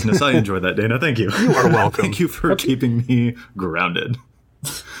this whole business. I enjoy that, Dana. Thank you. You are welcome. Thank you for keeping me grounded.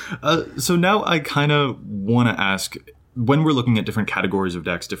 So now I kind of want to ask, when we're looking at different categories of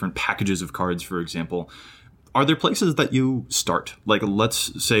decks, different packages of cards, for example, are there places that you start? Like,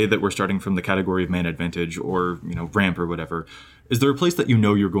 let's say that we're starting from the category of mana advantage or, ramp or whatever. Is there a place that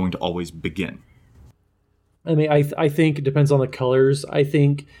you're going to always begin? I mean, I think it depends on the colors. I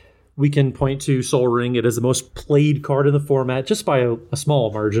think we can point to Sol Ring. It is the most played card in the format, just by a small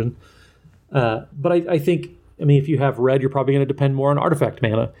margin. But I think, if you have red, you're probably going to depend more on artifact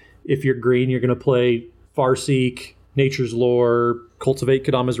mana. If you're green, you're going to play Farseek, Nature's Lore, Cultivate,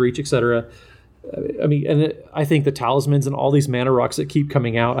 Kadama's Reach, etc. I think the talismans and all these mana rocks that keep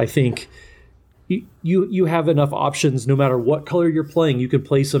coming out, I think you have enough options no matter what color you're playing. You can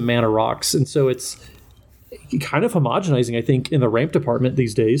play some mana rocks. And so it's kind of homogenizing, I think, in the ramp department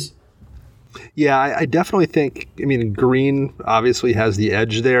these days. Yeah, I definitely think, green obviously has the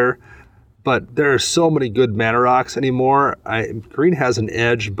edge there, but there are so many good mana rocks anymore. Green has an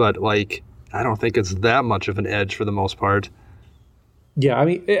edge, but I don't think it's that much of an edge for the most part.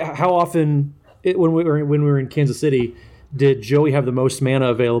 Yeah, how often... when we were in Kansas City, did Joey have the most mana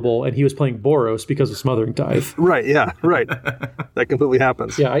available, and he was playing Boros because of Smothering Tithe? Right, yeah, right. That completely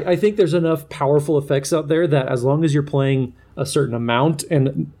happens. Yeah, I think there's enough powerful effects out there that as long as you're playing a certain amount,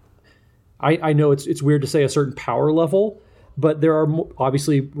 and I know it's weird to say a certain power level, but there are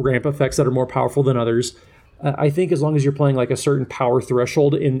obviously ramp effects that are more powerful than others. I think as long as you're playing a certain power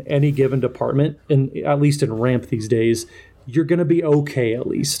threshold in any given department, and at least in ramp these days, you're going to be okay at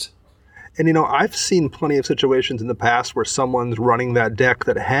least. And, I've seen plenty of situations in the past where someone's running that deck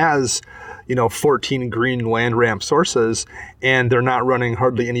that has, 14 green land ramp sources, and they're not running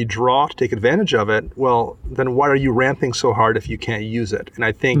hardly any draw to take advantage of it. Well, then why are you ramping so hard if you can't use it? And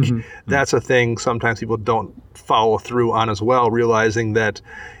I think that's a thing sometimes people don't follow through on as well, realizing that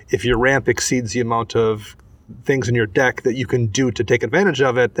if your ramp exceeds the amount of things in your deck that you can do to take advantage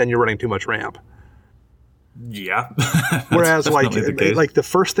of it, then you're running too much ramp. Yeah. Whereas the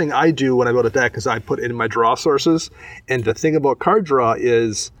first thing I do when I build a deck is I put in my draw sources. And the thing about card draw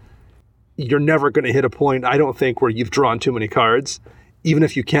is you're never going to hit a point, I don't think, where you've drawn too many cards. Even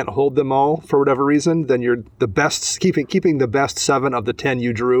if you can't hold them all for whatever reason, then you're the best. Keeping the best 7 of the 10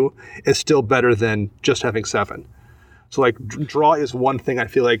 you drew is still better than just having 7. So draw is one thing I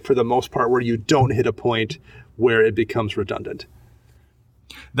feel like for the most part where you don't hit a point where it becomes redundant.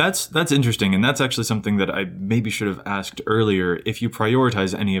 That's interesting, and that's actually something that I maybe should have asked earlier, if you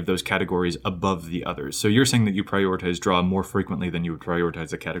prioritize any of those categories above the others. So you're saying that you prioritize draw more frequently than you would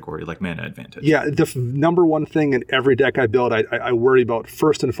prioritize a category like mana advantage. Yeah, the number one thing in every deck I build, I worry about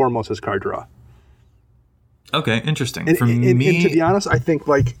first and foremost is card draw. Okay, interesting. And to be honest, I think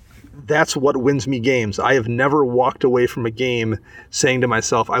that's what wins me games. I have never walked away from a game saying to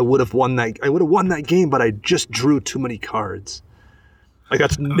myself, I would have won that game, but I just drew too many cards.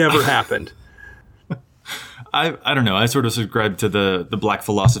 That's never happened. I don't know. I sort of subscribe to the black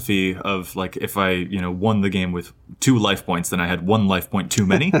philosophy of if I won the game with 2 life points, then I had 1 life point too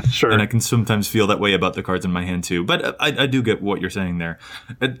many. Sure. And I can sometimes feel that way about the cards in my hand too. But I do get what you're saying there.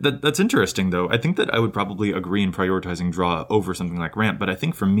 That's interesting though. I think that I would probably agree in prioritizing draw over something like ramp. But I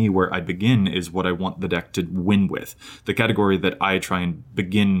think for me, where I begin is what I want the deck to win with. The category that I try and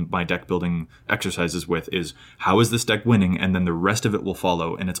begin my deck building exercises with is how is this deck winning, and then the rest of it will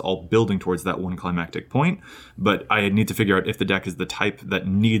follow, and it's all building towards that one climactic point. But I need to figure out if the deck is the type that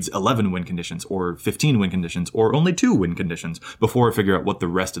needs 11 win conditions or 15 win conditions or only 2 win conditions before I figure out what the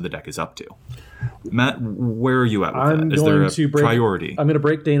rest of the deck is up to. Matt, where are you at with that? Is there a priority? I'm going to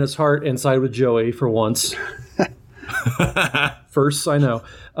break Dana's heart and side with Joey for once. First, I know.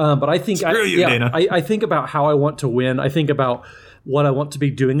 But I think Dana. I think about how I want to win. I think about what I want to be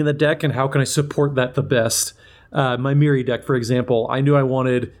doing in the deck and how can I support that the best. My Miri deck, for example, I knew I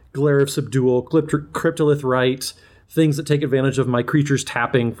wanted Glare of Subdual, Cryptolith Rite, things that take advantage of my creatures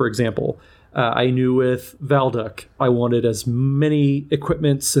tapping, for example. I knew with Valduk, I wanted as many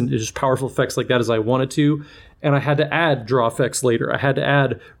equipments and just powerful effects like that as I wanted to. And I had to add draw effects later. I had to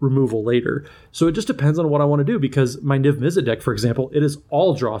add removal later. So it just depends on what I want to do, because my Niv Mizzet deck, for example, it is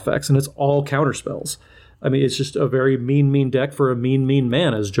all draw effects and it's all counter spells. I mean, it's just a very mean deck for a mean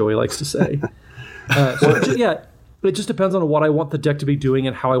man, as Joey likes to say. It just depends on what I want the deck to be doing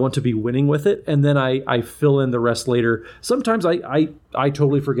and how I want to be winning with it. And then I fill in the rest later. Sometimes I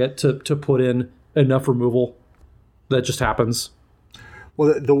totally forget to put in enough removal. That just happens.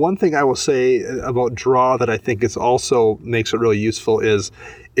 Well, the one thing I will say about draw that I think is also makes it really useful is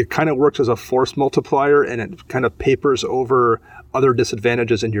it kind of works as a force multiplier, and it kind of papers over other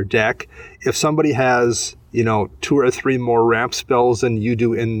disadvantages in your deck. If somebody has, 2 or 3 more ramp spells than you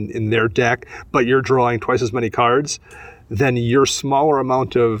do in their deck, but you're drawing twice as many cards, then your smaller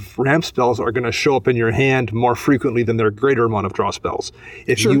amount of ramp spells are going to show up in your hand more frequently than their greater amount of draw spells.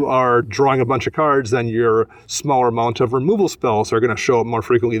 If you are drawing a bunch of cards, then your smaller amount of removal spells are going to show up more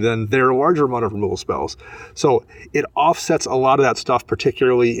frequently than their larger amount of removal spells. So it offsets a lot of that stuff,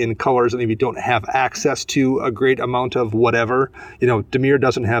 particularly in colors that maybe don't have access to a great amount of whatever. Dimir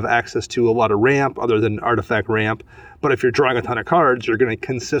doesn't have access to a lot of ramp other than artifact ramp. But if you're drawing a ton of cards, you're going to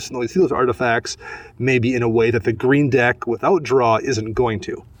consistently see those artifacts, maybe in a way that the green deck without draw isn't going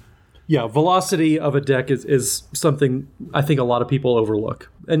to. Yeah, velocity of a deck is something I think a lot of people overlook.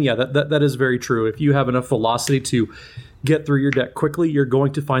 And yeah, that is very true. If you have enough velocity to get through your deck quickly, you're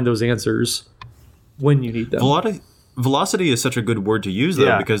going to find those answers when you need them. Velocity is such a good word to use,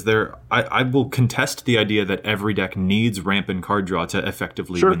 though, because I will contest the idea that every deck needs ramp and card draw to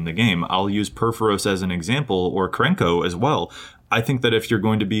effectively win the game. I'll use Purphoros as an example, or Krenko as well. I think that if you're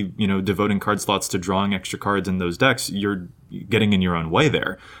going to be, devoting card slots to drawing extra cards in those decks, you're getting in your own way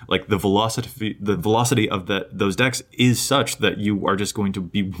there. Like the velocity of those decks is such that you are just going to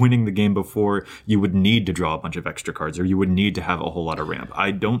be winning the game before you would need to draw a bunch of extra cards, or you would need to have a whole lot of ramp.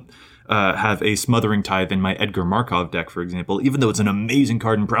 I don't have a Smothering Tithe in my Edgar Markov deck, for example, even though it's an amazing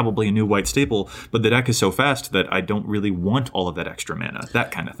card and probably a new white staple, but the deck is so fast that I don't really want all of that extra mana,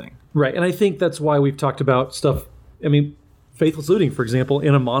 that kind of thing. Right, and I think that's why we've talked about stuff, Faithless Looting, for example,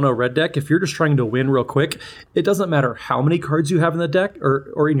 in a mono red deck, if you're just trying to win real quick, it doesn't matter how many cards you have in the deck,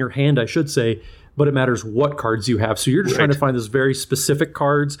 or in your hand, I should say, but it matters what cards you have. So you're just trying to find those very specific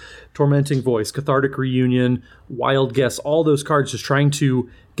cards, Tormenting Voice, Cathartic Reunion, Wild Guess, all those cards, just trying to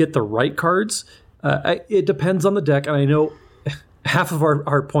get the right cards. It depends on the deck, and I know half of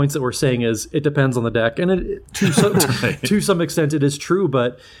our points that we're saying is it depends on the deck, and to some extent it is true,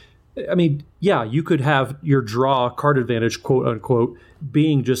 but you could have your draw card advantage, quote unquote,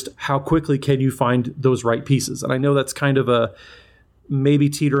 being just how quickly can you find those right pieces. And I know that's kind of a maybe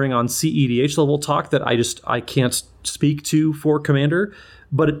teetering on CEDH level talk that I can't speak to for Commander,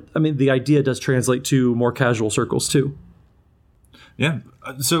 but the idea does translate to more casual circles too. Yeah.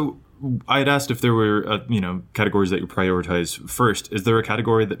 So I had asked if there were, categories that you prioritize first. Is there a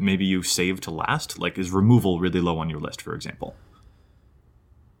category that maybe you save to last? Like, is removal really low on your list, for example?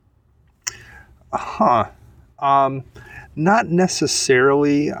 Not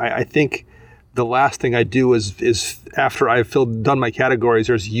necessarily. I think the last thing I do is after I've done my categories,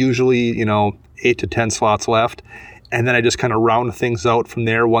 there's usually, 8 to 10 slots left. And then I just kind of round things out from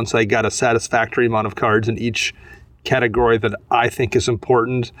there once I got a satisfactory amount of cards in each category that I think is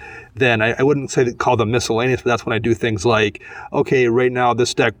important. Then I wouldn't say call them miscellaneous, but that's when I do things like, okay, right now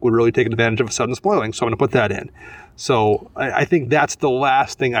this deck would really take advantage of a sudden spoiling, so I'm going to put that in. So I think that's the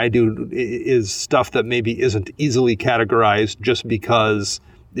last thing I do is stuff that maybe isn't easily categorized just because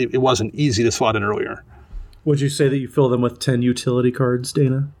it wasn't easy to slot in earlier. Would you say that you fill them with 10 utility cards,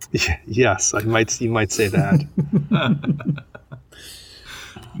 Dana? Yes, you might say that.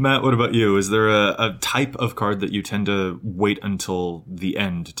 Matt, what about you? Is there a type of card that you tend to wait until the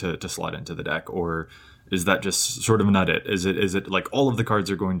end to slot into the deck, or is that just sort of not it? Is it like all of the cards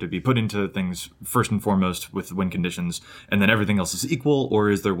are going to be put into things first and foremost with win conditions, and then everything else is equal, or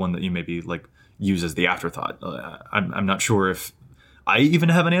is there one that you maybe like use as the afterthought? I'm not sure if I even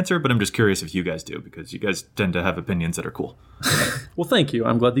have an answer, but I'm just curious if you guys do, because you guys tend to have opinions that are cool. Well, thank you.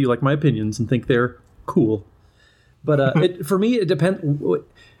 I'm glad that you like my opinions and think they're cool. But for me, it depends.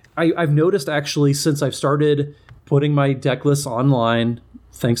 I've noticed actually since I've started putting my deck lists online,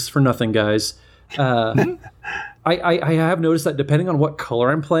 thanks for nothing, guys. I have noticed that depending on what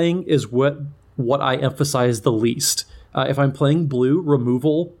color I'm playing is what I emphasize the least. If I'm playing blue,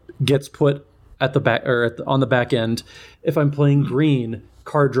 removal gets put at the back or on the back end. If I'm playing green,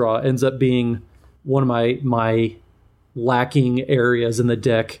 card draw ends up being one of my lacking areas in the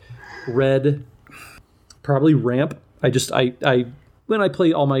deck. Red, probably ramp. I when I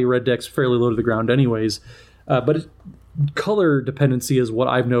play all my red decks fairly low to the ground anyways. But color dependency is what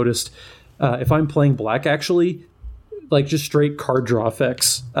I've noticed. If I'm playing black, actually, like just straight card draw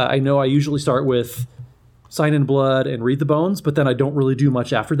effects. I know I usually start with Sign in Blood and Read the Bones, but then I don't really do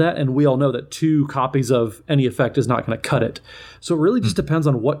much after that. And we all know that 2 copies of any effect is not going to cut it. So it really just depends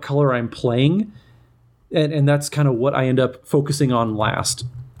on what color I'm playing. And that's kind of what I end up focusing on last.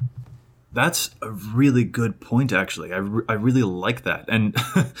 That's a really good point, actually. I really like that. And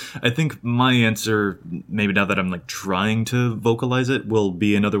I think my answer, maybe now that I'm like trying to vocalize it, will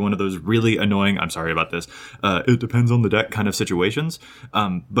be another one of those really annoying, I'm sorry about this, it depends on the deck kind of situations.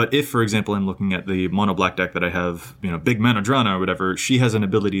 But if, for example, I'm looking at the mono black deck that I have, big Manadrana or whatever, she has an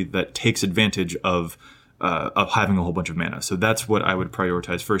ability that takes advantage of having a whole bunch of mana. So that's what I would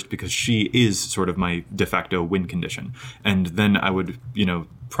prioritize first, because she is sort of my de facto win condition. And then I would,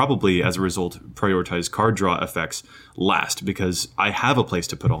 probably as a result prioritize card draw effects last, because I have a place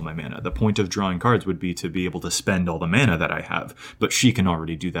to put all my mana. The point of drawing cards would be to be able to spend all the mana that I have, but she can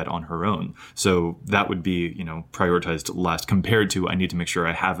already do that on her own. So that would be, prioritized last, compared to I need to make sure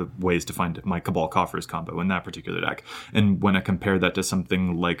I have ways to find my Cabal Coffers combo in that particular deck. And when I compare that to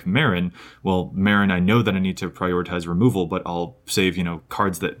something like Meren, well, Meren, I know that I need to prioritize removal, but I'll save,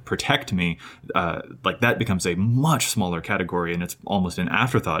 cards that protect me. Like that becomes a much smaller category, and it's almost an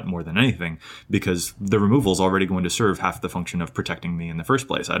afterthought more than anything, because the removal is already going to serve half the function of protecting me in the first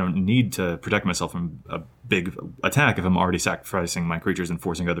place. I don't need to protect myself from a big attack if I'm already sacrificing my creatures and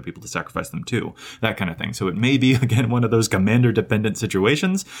forcing other people to sacrifice them too, that kind of thing. So it may be, again, one of those commander dependent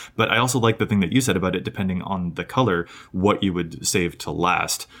situations, but I also like the thing that you said about it depending on the color, what you would save to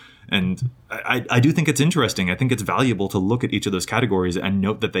last. And I do think it's interesting. I think it's valuable to look at each of those categories and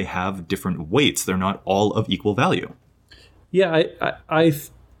note that they have different weights. They're not all of equal value. Yeah,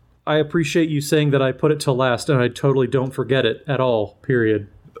 I appreciate you saying that I put it to last, and I totally don't forget it at all, period.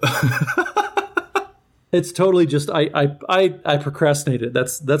 It's totally just, I procrastinated.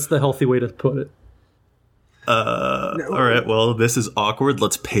 That's the healthy way to put it. All right, well, this is awkward.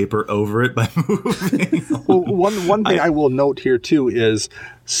 Let's paper over it by moving. Well, one thing I will note here, too, is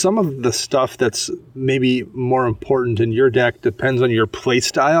some of the stuff that's maybe more important in your deck depends on your play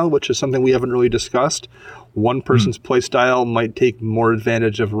style, which is something we haven't really discussed. One person's play style might take more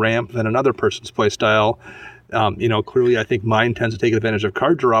advantage of ramp than another person's play style. Clearly, I think mine tends to take advantage of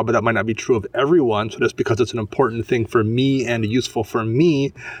card draw, but that might not be true of everyone. So just because it's an important thing for me and useful for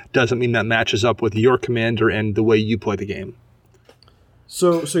me doesn't mean that matches up with your commander and the way you play the game.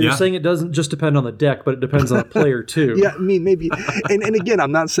 So you're saying it doesn't just depend on the deck, but it depends on the player too. Yeah, I mean, maybe. And again,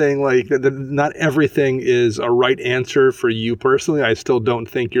 I'm not saying like that not everything is a right answer for you personally. I still don't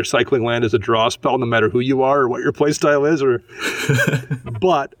think your Cycling Land is a draw spell, no matter who you are or what your playstyle is.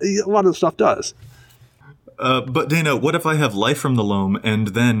 But a lot of the stuff does. But Dana, what if I have Life from the Loam and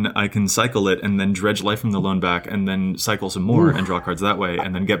then I can cycle it and then dredge Life from the Loam back and then cycle some more and draw cards that way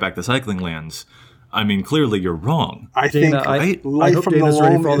and then get back the Cycling Lands? I mean, clearly you're wrong. I think Life from the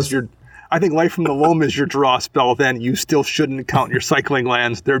Loam is your draw spell. Then you still shouldn't count your Cycling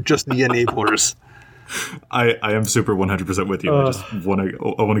Lands. They're just the enablers. I am super 100% with you. I just want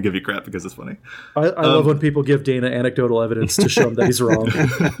to give you crap because it's funny. I love when people give Dana anecdotal evidence to show him that he's wrong.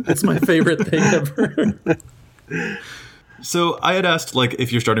 It's my favorite thing ever. So I had asked,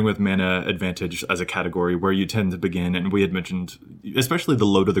 if you're starting with mana advantage as a category, where you tend to begin, and we had mentioned, especially the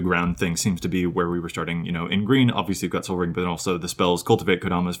low to the ground thing seems to be where we were starting. In green, obviously you've got Sol Ring, but also the spells Cultivate,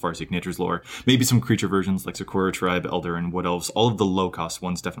 Kodama's, Farseek, Nature's Lore, maybe some creature versions like Sakura Tribe, Elder, and Wood Elves. All of the low cost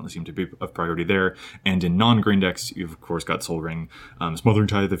ones definitely seem to be of priority there. And in non-green decks, you've of course got Sol Ring, Smothering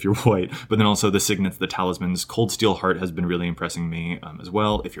Tithe if you're white, but then also the Signets, the Talismans. Cold Steel Heart has been really impressing me as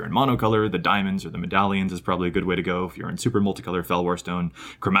well. If you're in monocolor, the Diamonds or the Medallions is probably a good way to go. If you're in super multicolor, Felwar Stone,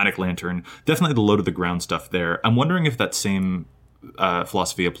 Chromatic Lantern, definitely the low to the ground stuff there. I'm wondering if that same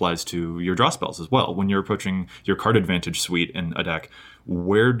philosophy applies to your draw spells as well. When you're approaching your card advantage suite in a deck,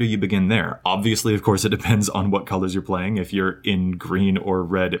 where do you begin there? Obviously, of course, it depends on what colors you're playing. If you're in green or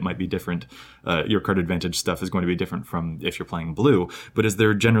red, it might be different. Your card advantage stuff is going to be different from if you're playing blue. But is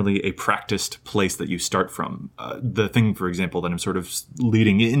there generally a practiced place that you start from? The thing, for example, that I'm sort of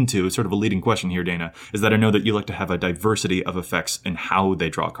leading into, sort of a leading question here, Dana, is that I know that you like to have a diversity of effects in how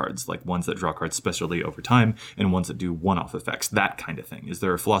they draw cards, like ones that draw cards specially over time and ones that do one-off effects, that kind of thing. Is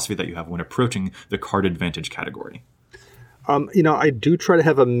there a philosophy that you have when approaching the card advantage category? I do try to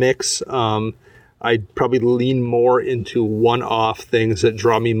have a mix. I probably lean more into one-off things that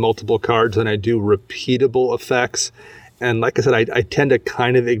draw me multiple cards than I do repeatable effects. And like I said, I tend to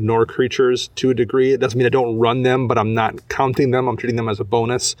kind of ignore creatures to a degree. It doesn't mean I don't run them, but I'm not counting them. I'm treating them as a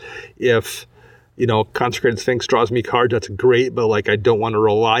bonus. If Consecrated Sphinx draws me cards. That's great, but like I don't want to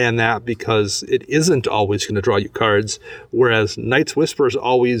rely on that because it isn't always going to draw you cards. Whereas Night's Whisper is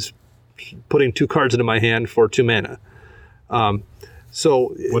always putting 2 cards into my hand for 2 mana.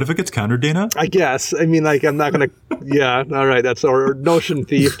 So what if it gets countered, Dana? I guess. I mean, like I'm not going to. Yeah, all right. That's our Notion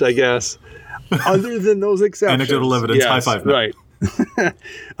Thiefed, I guess. Other than those exceptions. Anecdotal evidence. Yes, high five. Man. Right.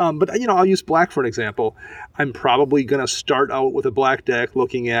 But I'll use black for an example. I'm probably going to start out with a black deck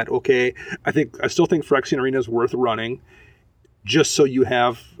looking at, okay, I still think Phyrexian Arena is worth running just so you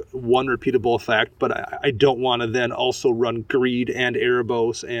have one repeatable effect, but I don't want to then also run Greed and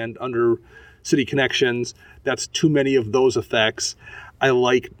Erebos and Under City Connections. That's too many of those effects. I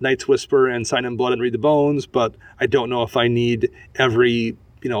like Night's Whisper and Sign in Blood and Read the Bones, but I don't know if I need every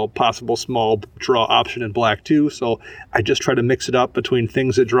possible small draw option in black too. So I just try to mix it up between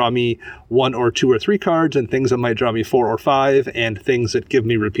things that draw me 1 or 2 or 3 cards and things that might draw me 4 or 5 and things that give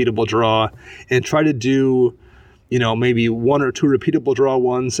me repeatable draw, and try to do, maybe 1 or 2 repeatable draw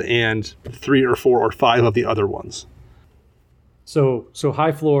ones and 3 or 4 or 5 of the other ones. So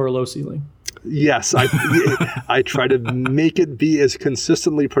high floor or low ceiling? Yes, I try to make it be as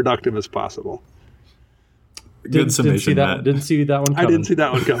consistently productive as possible. Good summation, Matt. Didn't see that one coming. I didn't see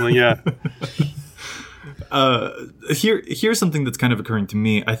that one coming, yeah. Here's something that's kind of occurring to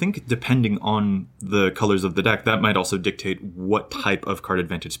me. I think depending on the colors of the deck, that might also dictate what type of card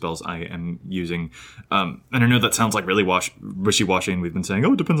advantage spells I am using. And I know that sounds like really wishy-washy, and we've been saying,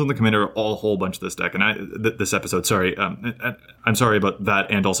 it depends on the commander a whole bunch of this deck. And this episode, sorry. I'm sorry about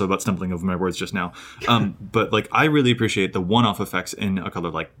that, and also about stumbling over my words just now. But like, I really appreciate the one-off effects in a color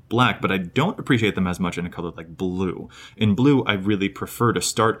like black, but I don't appreciate them as much in a color like blue. In blue, I really prefer to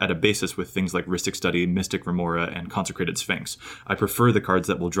start at a basis with things like Rhystic Study, Mystic Remora, and Consecrated Sphinx. I prefer the cards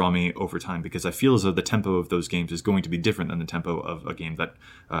that will draw me over time because I feel as though the tempo of those games is going to be different than the tempo of a game that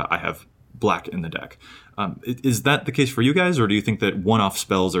I have black in the deck. Is that the case for you guys, or do you think that one-off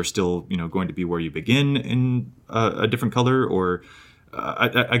spells are still, going to be where you begin in a different color? Or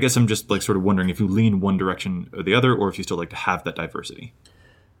I guess I'm just like sort of wondering if you lean one direction or the other, or if you still like to have that diversity.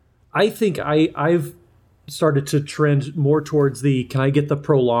 I think I've started to trend more towards can I get the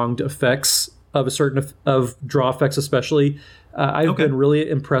prolonged effects of a certain of draw effects, especially. I've been really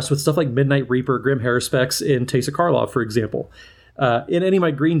impressed with stuff like Midnight Reaper, Grim Haruspex in Taste of Karlov, for example. In any of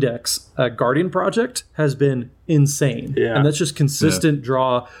my green decks, Guardian Project has been insane. Yeah. And that's just consistent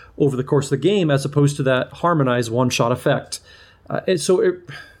draw over the course of the game as opposed to that harmonized one-shot effect.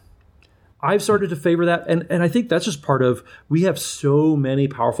 I've started to favor that, and I think that's just part of, we have so many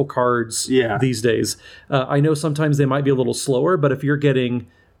powerful cards these days. I know sometimes they might be a little slower, but if you're getting,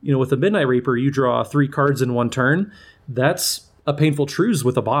 with the Midnight Reaper, you draw 3 cards in one turn, that's a painful truce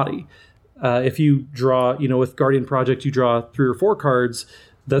with a body. If you draw, with Guardian Project, you draw 3 or 4 cards,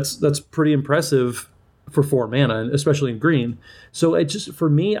 that's pretty impressive for 4 mana, especially in green. So it just, for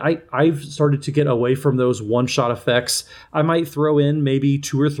me, I've started to get away from those one-shot effects. I might throw in maybe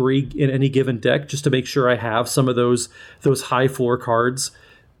 2 or 3 in any given deck just to make sure I have some of those high floor cards.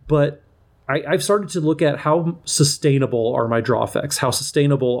 But I've started to look at how sustainable are my draw effects, how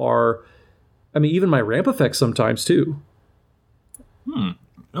sustainable are, even my ramp effects sometimes too.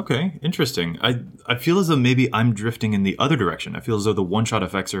 Okay, interesting. I feel as though maybe I'm drifting in the other direction. I feel as though the one-shot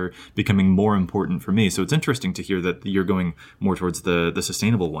effects are becoming more important for me. So it's interesting to hear that you're going more towards the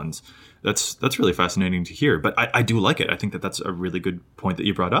sustainable ones. That's really fascinating to hear. But I do like it. I think that's a really good point that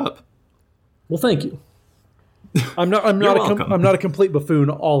you brought up. Well, thank you. I'm not a complete buffoon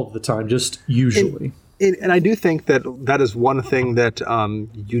all of the time, just usually. And I do think that is one thing that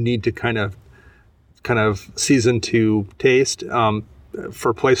you need to kind of season to taste.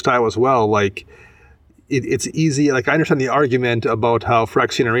 For playstyle as well, like it's easy. Like I understand the argument about how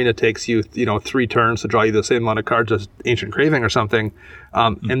Phyrexian Arena takes you, 3 turns to draw you the same amount of cards as Ancient Craving or something,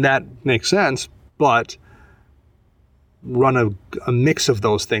 and that makes sense. But run a mix of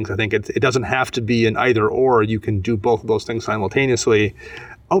those things. I think it doesn't have to be an either or. You can do both of those things simultaneously.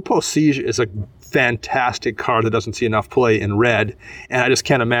 Outpost Siege is a fantastic card that doesn't see enough play in red, and I just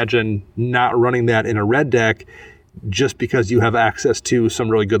can't imagine not running that in a red deck, just because you have access to some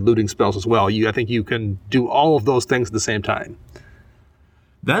really good looting spells as well. I think you can do all of those things at the same time.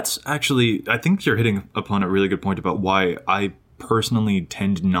 That's actually, I think you're hitting upon a really good point about why I personally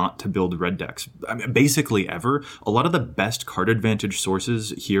tend not to build red decks. Basically ever. A lot of the best card advantage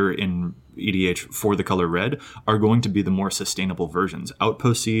sources here in EDH for the color red are going to be the more sustainable versions.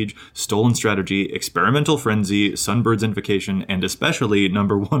 Outpost Siege, Stolen Strategy, Experimental Frenzy, Sunbird's Invocation, and especially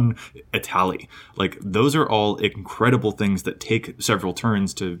number 1, Etali. Like, those are all incredible things that take several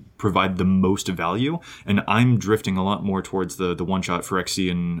turns to provide the most value, and I'm drifting a lot more towards the one-shot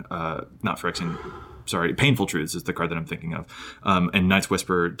Phyrexian, not Phyrexian, sorry, Painful Truths is the card that I'm thinking of, and Night's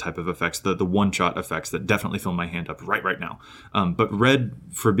Whisper type of effects, the one-shot effects that definitely fill my hand up right now. But red,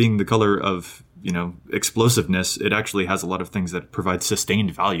 for being the color of, explosiveness, it actually has a lot of things that provide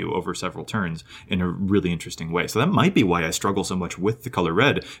sustained value over several turns in a really interesting way. So that might be why I struggle so much with the color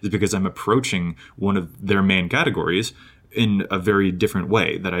red, is because I'm approaching one of their main categories in a very different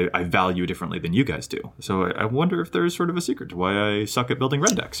way that I value differently than you guys do. So I wonder if there's sort of a secret to why I suck at building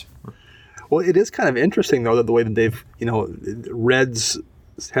red decks. Well, it is kind of interesting, though, that the way that they've, Reds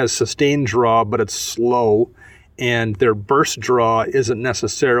has sustained draw, but it's slow, and their burst draw isn't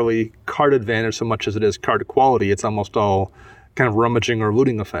necessarily card advantage so much as it is card quality. It's almost all kind of rummaging or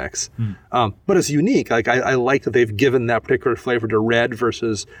looting effects. But it's unique. Like, I like that they've given that particular flavor to red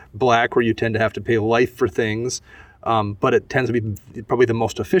versus black, where you tend to have to pay life for things, but it tends to be probably the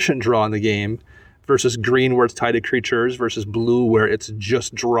most efficient draw in the game, versus green, where it's tied to creatures, versus blue, where it's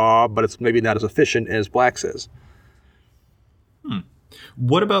just draw, but it's maybe not as efficient as black's is.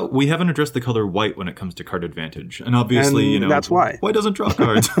 What about, we haven't addressed the color white when it comes to card advantage, and obviously, that's why. White doesn't draw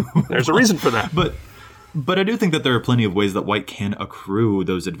cards. There's a reason for that. But I do think that there are plenty of ways that white can accrue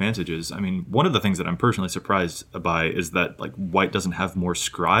those advantages. I mean, one of the things that I'm personally surprised by is that, like, white doesn't have more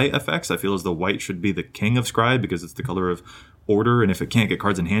scry effects. I feel as though white should be the king of scry because it's the color of order, and if it can't get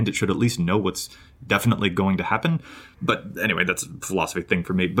cards in hand, it should at least know what's definitely going to happen. But anyway, that's a philosophy thing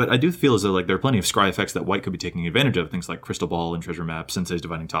for me. But I do feel as though, like, there are plenty of scry effects that white could be taking advantage of, things like Crystal Ball and Treasure Map, Sensei's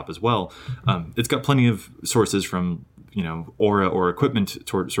Dividing Top as well. It's got plenty of sources from, aura or equipment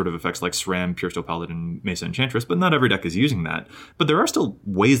sort of effects like SRAM, Pure Steel Paladin, Mesa Enchantress, but not every deck is using that. But there are still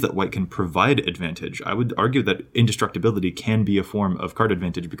ways that white can provide advantage. I would argue that indestructibility can be a form of card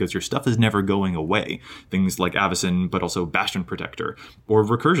advantage because your stuff is never going away. Things like Avacyn, but also Bastion Protector, or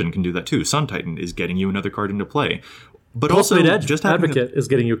Recursion can do that too. Sun Titan is getting you another card into play. But also, Edge just Advocate is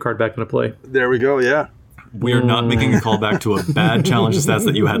getting you a card back into play. There we go, yeah. We are not making a callback to a bad challenge stats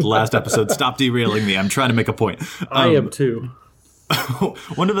that you had last episode. Stop derailing me. I'm trying to make a point. I am too.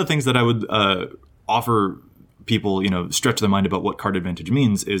 One of the things that I would offer people, stretch their mind about what card advantage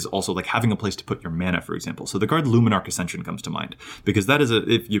means is also like having a place to put your mana, for example. So the card Luminarch Ascension comes to mind because that is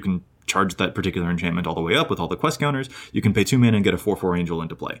if you can charge that particular enchantment all the way up with all the quest counters, you can pay 2 mana and get a 4/4 angel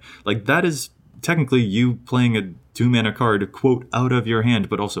into play. Like, that is technically you playing a 2 mana card, quote, out of your hand,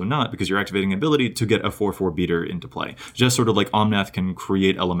 but also not, because you're activating ability to get a 4/4 beater into play. Just sort of like Omnath can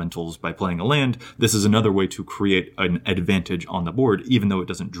create elementals by playing a land, this is another way to create an advantage on the board, even though it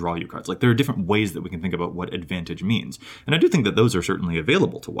doesn't draw you cards. Like, there are different ways that we can think about what advantage means. And I do think that those are certainly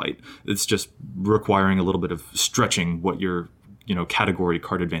available to white. It's just requiring a little bit of stretching what your, category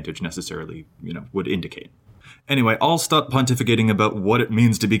card advantage necessarily, would indicate. Anyway, I'll stop pontificating about what it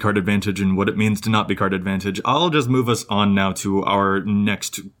means to be card advantage and what it means to not be card advantage. I'll just move us on now to our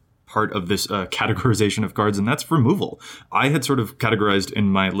next part of this categorization of cards, and that's removal. I had sort of categorized in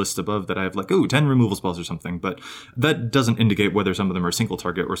my list above that I have 10 removal spells or something, but that doesn't indicate whether some of them are single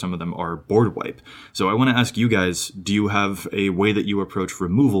target or some of them are board wipe. So I want to ask you guys, do you have a way that you approach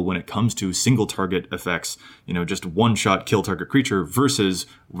removal when it comes to single target effects, just one shot kill target creature versus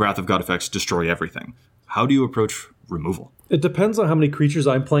Wrath of God effects destroy everything? How do you approach removal? It depends on how many creatures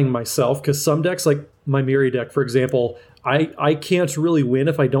I'm playing myself, because some decks, like my Miri deck, for example, I can't really win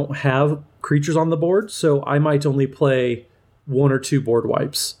if I don't have creatures on the board, so I might only play 1 or 2 board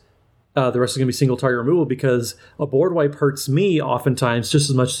wipes. The rest is going to be single target removal, because a board wipe hurts me oftentimes just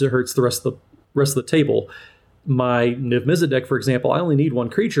as much as it hurts the rest of the table. My Niv Mizzet deck, for example, I only need 1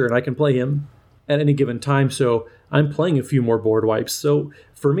 creature, and I can play him at any given time, so I'm playing a few more board wipes. So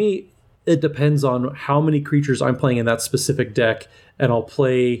for me, it depends on how many creatures I'm playing in that specific deck, and I'll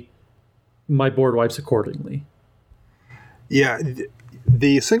play my board wipes accordingly. Yeah,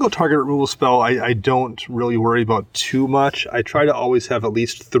 the single target removal spell, I don't really worry about too much. I try to always have at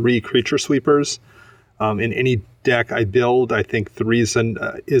least 3 creature sweepers. In any deck I build, I think 3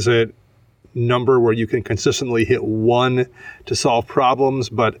 is a number where you can consistently hit 1 to solve problems,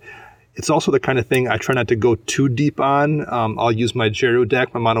 but it's also the kind of thing I try not to go too deep on. I'll use my Jeru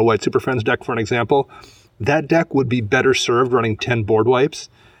deck, my Mono White Super Friends deck, for an example. That deck would be better served running 10 board wipes.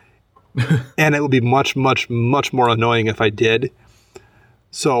 And it would be much, much, much more annoying if I did.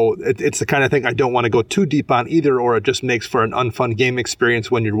 So it's the kind of thing I don't want to go too deep on either, or it just makes for an unfun game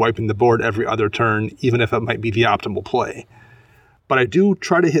experience when you're wiping the board every other turn, even if it might be the optimal play. but I do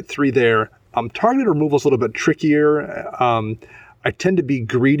try to hit 3 there. Targeted removal is a little bit trickier. I tend to be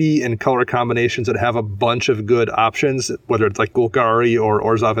greedy in color combinations that have a bunch of good options, whether it's like Golgari or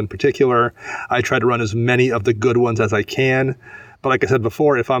Orzhov in particular. I try to run as many of the good ones as I can. But like I said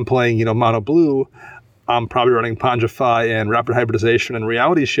before, if I'm playing, mono blue, I'm probably running Pangify and Rapid Hybridization and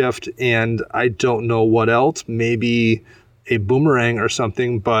Reality Shift, and I don't know what else. Maybe a Boomerang or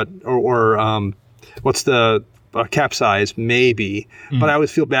something, but or what's the Capsize, maybe. But I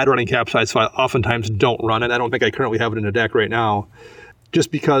always feel bad running Capsize, so I oftentimes don't run it. I don't think I currently have it in a deck right now,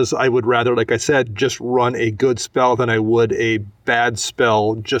 just because I would rather, like I said, just run a good spell than I would a bad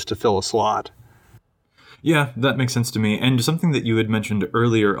spell just to fill a slot. Yeah, that makes sense to me. And something that you had mentioned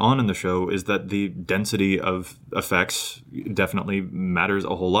earlier on in the show is that the density of effects definitely matters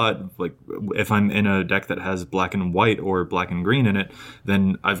a whole lot. Like, if I'm in a deck that has black and white or black and green in it,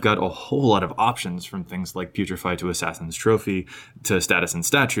 then I've got a whole lot of options, from things like Putrefy to Assassin's Trophy to Status and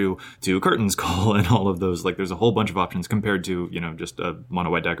Statue to Curtain's Call and all of those. Like, there's a whole bunch of options compared to, just a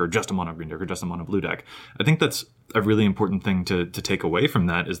mono white deck or just a mono green deck or just a mono blue deck. I think that's a really important thing to take away from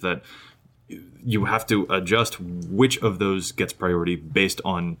that, is that you have to adjust which of those gets priority based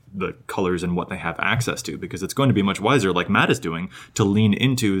on the colors and what they have access to, because it's going to be much wiser, like Matt is doing, to lean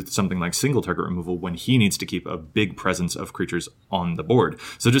into something like single target removal when he needs to keep a big presence of creatures on the board.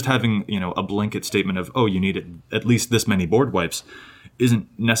 So just having, a blanket statement of, you need at least this many board wipes isn't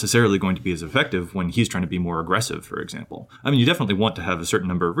necessarily going to be as effective when he's trying to be more aggressive, for example. I mean, you definitely want to have a certain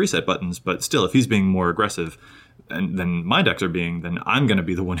number of reset buttons, but still, if he's being more aggressive than my decks are being, then I'm going to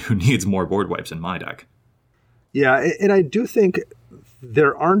be the one who needs more board wipes in my deck. Yeah, and I do think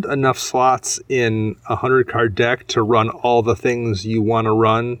there aren't enough slots in a 100-card deck to run all the things you want to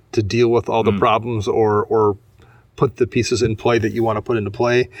run to deal with all the problems or put the pieces in play that you want to put into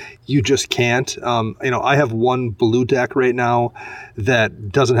play. You just can't. I have one blue deck right now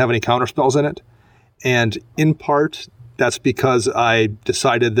that doesn't have any counter spells in it. And in part, that's because I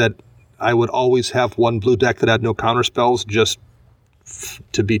decided that I would always have one blue deck that had no counter spells, just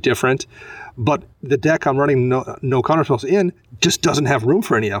to be different. But the deck I'm running no counter spells in just doesn't have room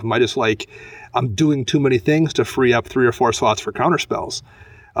for any of them. I'm doing too many things to free up 3 or 4 slots for counter spells.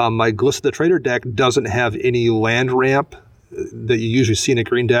 My Glissa the Trader deck doesn't have any land ramp that you usually see in a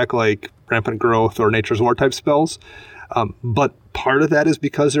green deck, like Rampant Growth or Nature's War type spells. But part of that is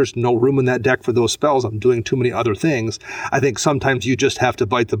because there's no room in that deck for those spells. I'm doing too many other things. I think sometimes you just have to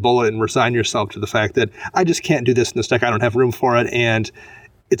bite the bullet and resign yourself to the fact that I just can't do this in this deck. I don't have room for it, and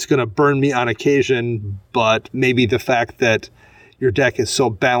it's going to burn me on occasion. But maybe the fact that your deck is so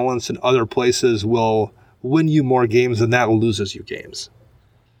balanced in other places will win you more games than that loses you games.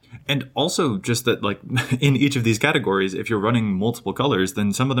 And also just that, like, in each of these categories, if you're running multiple colors,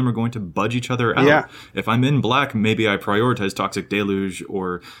 then some of them are going to budge each other out. Yeah. If I'm in black, maybe I prioritize Toxic Deluge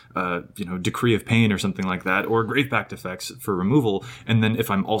or, Decree of Pain or something like that, or Gravepact effects for removal. And then if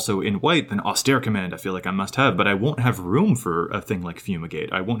I'm also in white, then Austere Command I feel like I must have, but I won't have room for a thing like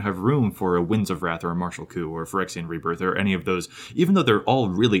Fumigate. I won't have room for a Winds of Wrath or a Martial Coup or Phyrexian Rebirth or any of those. Even though they're all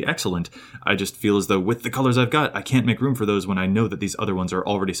really excellent, I just feel as though with the colors I've got, I can't make room for those when I know that these other ones are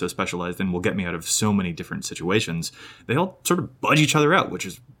already so specialized and will get me out of so many different situations. They all sort of budge each other out, which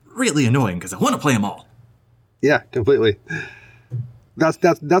is really annoying because I want to play them all. Yeah, completely.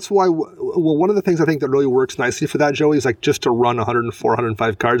 That's why. Well, one of the things I think that really works nicely for that, Joey, is like just to run 104,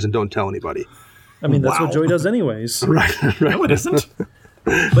 105 cards and don't tell anybody. I mean, that's what Joey does anyways. Right. No, it isn't.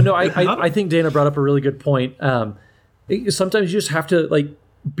 But no, I think Dana brought up a really good point. Sometimes you just have to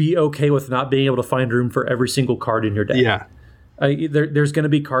be okay with not being able to find room for every single card in your deck. Yeah. There's going to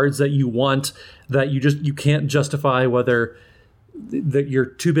be cards that you want that you can't justify, whether that you're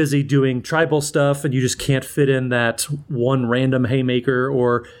too busy doing tribal stuff and you just can't fit in that one random haymaker,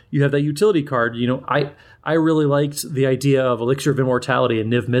 or you have that utility card. I really liked the idea of Elixir of Immortality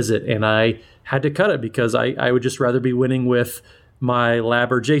and Niv Mizzet, and I had to cut it because I would just rather be winning with my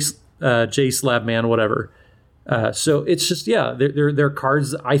Lab or Jace Lab Man, whatever. So it's just, there are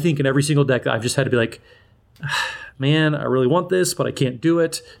cards, I think, in every single deck that I've just had to be like, man, I really want this, but I can't do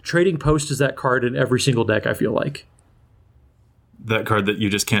it. Trading Post is that card in every single deck, I feel like. That card that you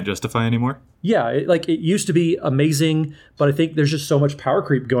just can't justify anymore? Yeah, it used to be amazing, but I think there's just so much power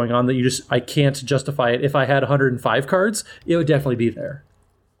creep going on that I can't justify it. If I had 105 cards, it would definitely be there.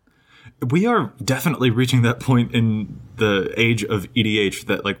 We are definitely reaching that point in the age of EDH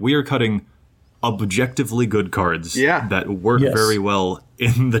that we are cutting objectively good cards that work very well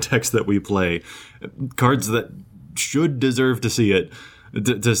in the decks that we play. Cards that should deserve to see it.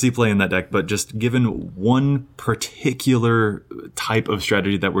 to see play in that deck, but just given one particular type of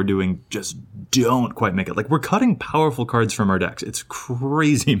strategy that we're doing, just don't quite make it. Like, we're cutting powerful cards from our decks. It's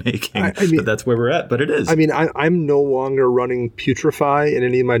crazy making that that's where we're at, but it is. I mean, I'm no longer running Putrefy in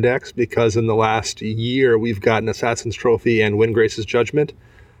any of my decks because in the last year we've gotten Assassin's Trophy and Windgrace's Judgment.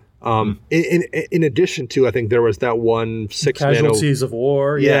 In addition to, I think there was that one 6-mana Casualties of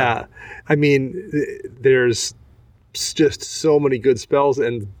War. Yeah. I mean, there's just so many good spells,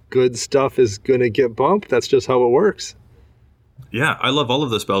 and good stuff is going to get bumped. That's just how it works. Yeah, I love all of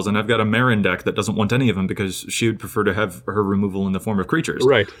the spells, and I've got a Marin deck that doesn't want any of them because she would prefer to have her removal in the form of creatures.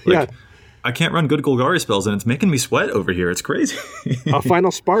 Right, like, yeah. I can't run good Golgari spells, and it's making me sweat over here. It's crazy. A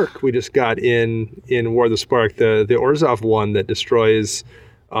Final Spark we just got in War of the Spark, the Orzhov one that destroys...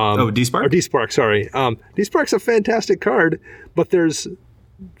 D-Spark? Or D-Spark, sorry. D-Spark's a fantastic card, but there's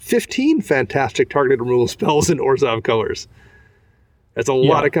 15 fantastic targeted removal spells in Orzhov colors. That's a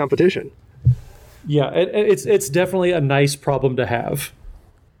lot of competition. Yeah, it's definitely a nice problem to have.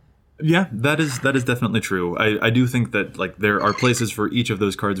 Yeah, that is definitely true. I do think that like there are places for each of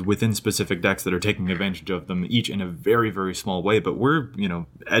those cards within specific decks that are taking advantage of them, each in a very, very small way. But we're,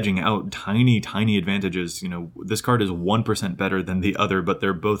 edging out tiny advantages. This card is 1% better than the other, but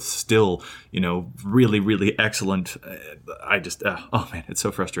they're both still, really, really excellent. Oh man, it's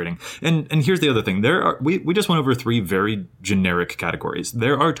so frustrating. And here's the other thing. We just went over 3 very generic categories.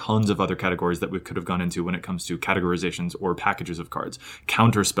 There are tons of other categories that we could have gone into when it comes to categorizations or packages of cards,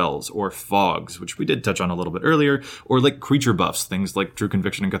 counter spells, or fogs, which we did touch on a little bit earlier, or like creature buffs, things like True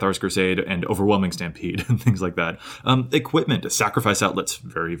Conviction and Cathar's Crusade and Overwhelming Stampede and things like that. Equipment, sacrifice outlets,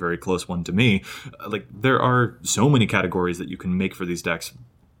 very, very close one to me. There are so many categories that you can make for these decks.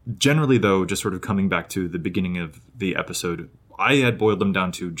 Generally, though, just sort of coming back to the beginning of the episode, I had boiled them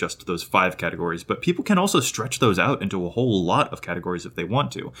down to just those 5 categories, but people can also stretch those out into a whole lot of categories if they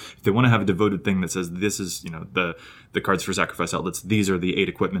want to. If they want to have a devoted thing that says this is, the cards for sacrifice outlets, these are the 8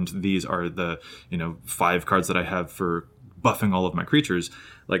 equipment, these are the, 5 cards that I have for buffing all of my creatures,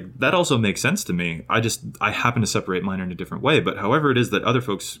 that also makes sense to me. I happen to separate mine in a different way, but however it is that other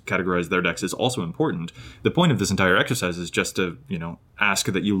folks categorize their decks is also important. The point of this entire exercise is just to, ask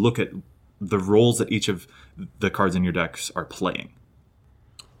that you look at the roles that each of the cards in your decks are playing.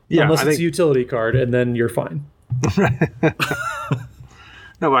 Yeah, unless it's a utility card, and then you're fine.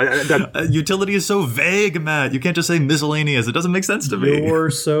 No, utility is so vague, Matt. You can't just say miscellaneous. It doesn't make sense to me.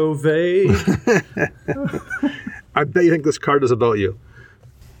 You're so vague. I bet you think this card is about you.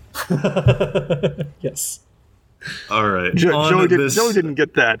 Yes. All right. Joey didn't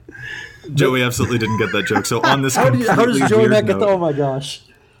get that. Joey absolutely didn't get that joke. So on this how does Joey not get that? Oh my gosh.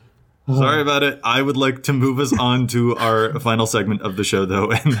 Sorry about it. I would like to move us on to our final segment of the show, though,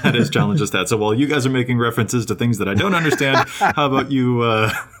 and that is Challenge the Stats. So while you guys are making references to things that I don't understand, how about you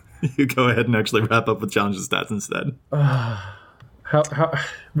you go ahead and actually wrap up with Challenge the Stats instead? How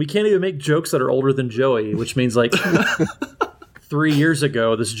we can't even make jokes that are older than Joey, which means 3 years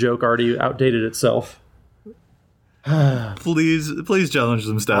ago this joke already outdated itself. Please challenge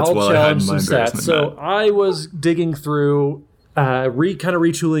some stats while I hide my embarrassment. So I was digging through, kind of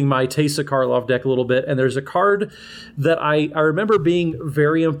retooling my Teysa Karlov deck a little bit, and there's a card that I remember being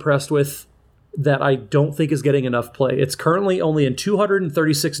very impressed with that I don't think is getting enough play. It's currently only in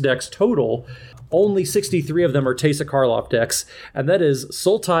 236 decks total. Only 63 of them are Teysa Karlov decks, and that is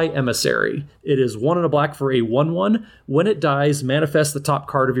Sultai Emissary. It is 1 and a black for a 1/1. When it dies, manifest the top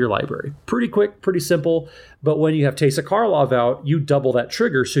card of your library. Pretty quick, pretty simple, but when you have Teysa Karlov out, you double that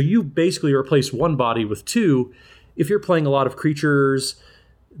trigger, so you basically replace 1 body with 2. If you're playing a lot of creatures,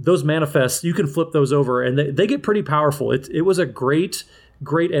 those manifests, you can flip those over, and they get pretty powerful. It was a great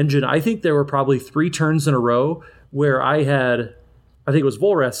engine. I think there were probably 3 turns in a row where I think it was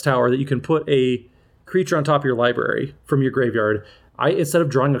Volrath's Tower, that you can put a creature on top of your library from your graveyard. Instead of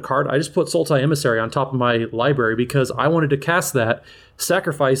drawing a card, I just put Sultai Emissary on top of my library because I wanted to cast that,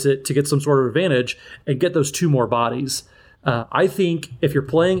 sacrifice it to get some sort of advantage, and get those 2 more bodies. I think if you're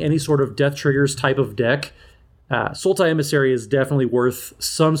playing any sort of Death Triggers type of deck, Sultai Emissary is definitely worth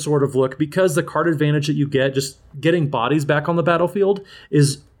some sort of look because the card advantage that you get, just getting bodies back on the battlefield,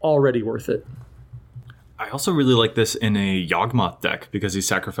 is already worth it. I also really like this in a Yawgmoth deck because he's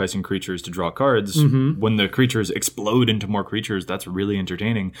sacrificing creatures to draw cards. Mm-hmm. When the creatures explode into more creatures, that's really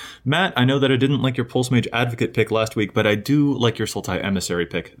entertaining. Matt, I know that I didn't like your Pulse Mage Advocate pick last week, but I do like your Sultai Emissary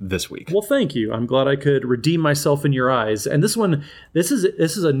pick this week. Well, thank you. I'm glad I could redeem myself in your eyes. And this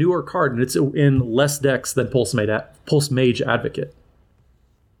is a newer card, and it's in less decks than Pulse Mage Advocate.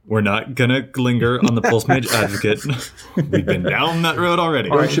 We're not going to linger on the Pulse Mage Advocate. We've been down that road already.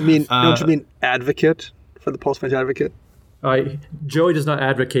 Don't you mean Advocate? For the Pulse Mage Advocate? Joey does not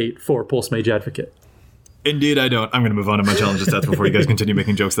advocate for Pulse Mage Advocate. Indeed, I don't. I'm going to move on to my challenge stats before you guys continue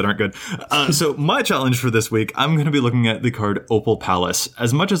making jokes that aren't good. So my challenge for this week, I'm going to be looking at the card Opal Palace.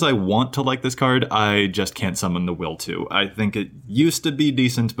 As much as I want to like this card, I just can't summon the will to. I think it used to be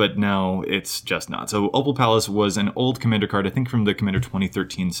decent, but now it's just not. So Opal Palace was an old Commander card, I think from the Commander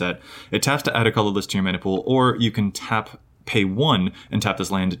 2013 set. It taps to add a colorless to your mana pool, or you can pay 1 and tap this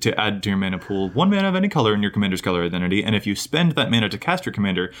land to add to your mana pool 1 mana of any color in your commander's color identity, and if you spend that mana to cast your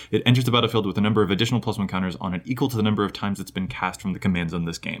commander, it enters the battlefield with a number of additional +1 counters on it equal to the number of times it's been cast from the commands on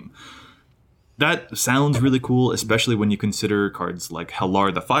this game. That sounds really cool, especially when you consider cards like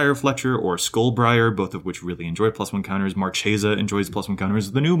Hellar the Fire Fletcher or Skullbriar, both of which really enjoy +1 counters. Marchesa enjoys +1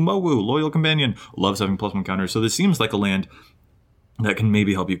 counters. The new Mowu, Loyal Companion, loves having +1 counters. So this seems like a land that can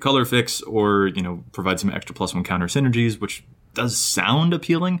maybe help you color fix or, provide some extra +1 counter synergies, which does sound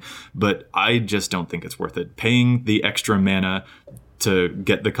appealing, but I just don't think it's worth it. Paying the extra mana to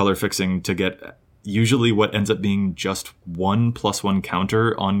get the color fixing, to get usually what ends up being just 1 +1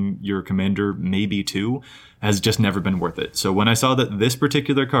 counter on your commander, maybe 2, has just never been worth it. So when I saw that this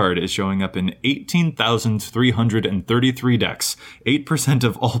particular card is showing up in 18,333 decks, 8%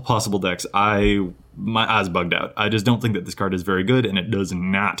 of all possible decks, my eyes bugged out. I just don't think that this card is very good, and it does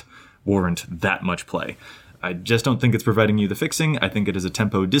not warrant that much play. I just don't think it's providing you the fixing. I think it is a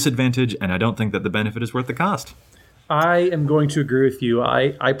tempo disadvantage, and I don't think that the benefit is worth the cost. I am going to agree with you.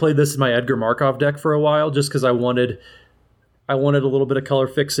 I played this in my Edgar Markov deck for a while just because I wanted a little bit of color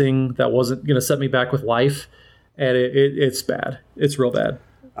fixing that wasn't going to set me back with life, and it's bad. It's real bad.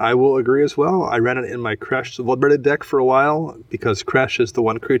 I will agree as well. I ran it in my Kresh Bloodbraided deck for a while because Kresh is the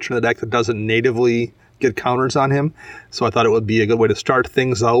one creature in the deck that doesn't natively get counters on him. So I thought it would be a good way to start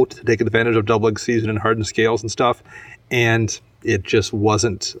things out, to take advantage of Double Edged Season and Hardened Scales and stuff. And it just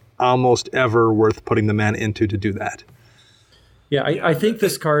wasn't almost ever worth putting the mana into to do that. Yeah, I think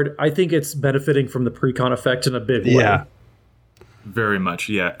this card, I think it's benefiting from the precon effect in a big way. Yeah. Very much,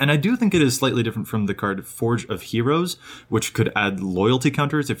 yeah. And I do think it is slightly different from the card Forge of Heroes, which could add loyalty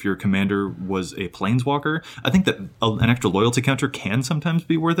counters if your commander was a planeswalker. I think that an extra loyalty counter can sometimes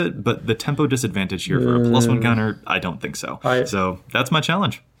be worth it, but the tempo disadvantage here for a +1 counter, I don't think so. So that's my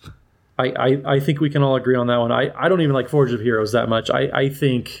challenge. I think we can all agree on that one. I don't even like Forge of Heroes that much. I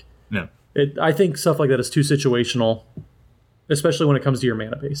think stuff like that is too situational, especially when it comes to your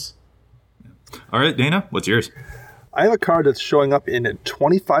mana base. All right, Dana, what's yours? I have a card that's showing up in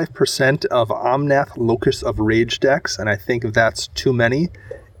 25% of Omnath Locus of Rage decks, and I think that's too many.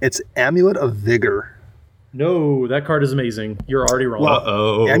 It's Amulet of Vigor. No, that card is amazing. You're already wrong.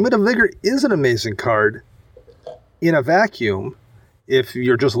 Well, Amulet of Vigor is an amazing card in a vacuum if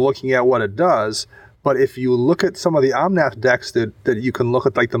you're just looking at what it does. But if you look at some of the Omnath decks that you can look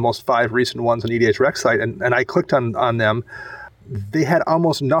at, like the most 5 recent ones on EDH Rec site, and I clicked on them, they had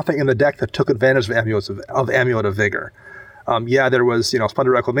almost nothing in the deck that took advantage of Amulet of Vigor. There was, Splendid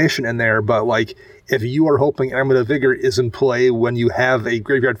Reclamation in there, but if you are hoping Amulet of Vigor is in play when you have a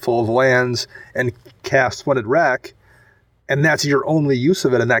graveyard full of lands and cast Splendid Rec, and that's your only use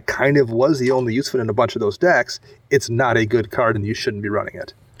of it, and that kind of was the only use of it in a bunch of those decks, it's not a good card and you shouldn't be running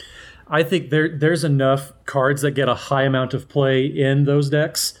it. I think there's enough cards that get a high amount of play in those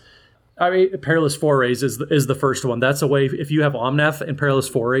decks. I mean, Perilous Forays is the first one. That's a way, if you have Omnath and Perilous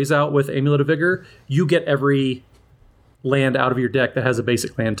Forays out with Amulet of Vigor, you get every land out of your deck that has a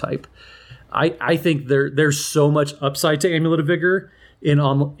basic land type. I think there's so much upside to Amulet of Vigor in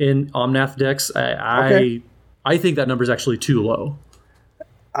Omnath decks. I think that number is actually too low.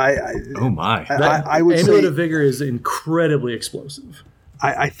 Oh my! I would Amulet say of Vigor is incredibly explosive.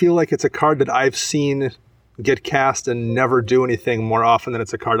 I feel like it's a card that I've seen get cast and never do anything more often than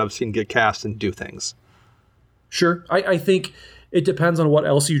it's a card I've seen get cast and do things. Sure. I think it depends on what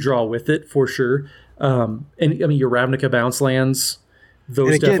else you draw with it, for sure. And I mean, your Ravnica bounce lands,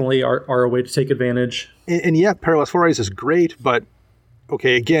 those definitely are a way to take advantage. And yeah, Perilous Forays is great, but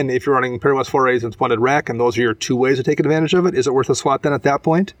okay, again, if you're running Perilous Forays and Splendid Rack and those are your 2 ways to take advantage of it, is it worth a swap then at that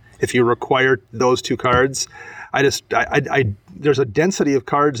point? If you require those 2 cards, there's a density of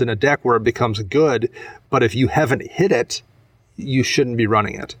cards in a deck where it becomes good, but if you haven't hit it, you shouldn't be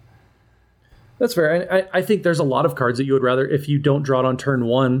running it. That's fair. I think there's a lot of cards that you would rather, if you don't draw it on turn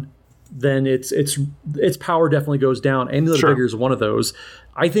 1, then its power definitely goes down. Amulet of Vigor is one of those.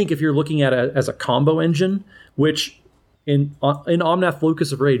 I think if you're looking at it as a combo engine, which in Omnath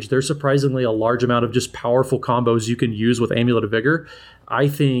Locus of Rage, there's surprisingly a large amount of just powerful combos you can use with Amulet of Vigor. I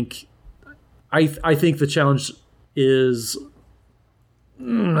think the challenge is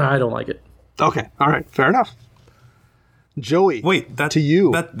I don't like it. Okay, all right, fair enough. Joey, wait, to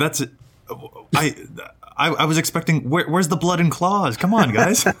you. That's it. I was expecting, where's the blood and claws? Come on,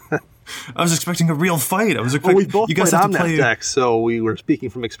 guys. I was expecting a real fight. I was expecting we both you guys played have to on play that deck, so we were speaking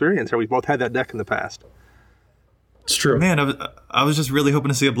from experience here. We both had that deck in the past. It's true. Man, I was just really hoping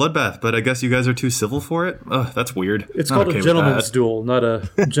to see a bloodbath, but I guess you guys are too civil for it? Ugh, that's weird. It's Not called okay a with gentleman's that. duel, not a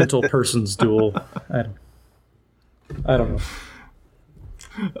gentle person's duel. I don't know.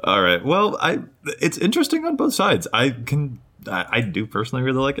 All right. Well, it's interesting on both sides. I do personally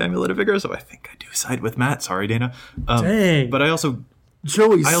really like Amulet of Vigor, so I think I do side with Matt. Sorry, Dana. Dang. But I also...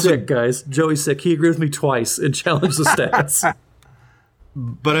 Joey's sick, guys. Joey's sick. He agreed with me twice and challenged the stats.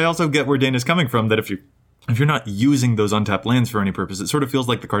 But I also get where Dana's coming from, that if you're not using those untapped lands for any purpose, it sort of feels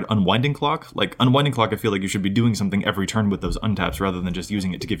like the card Unwinding Clock. Like, Unwinding Clock, I feel like you should be doing something every turn with those untaps rather than just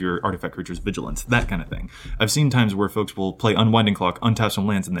using it to give your artifact creatures vigilance, that kind of thing. I've seen times where folks will play Unwinding Clock, untap some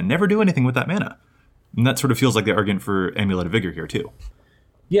lands, and then never do anything with that mana. And that sort of feels like the argument for Amulet of Vigor here, too.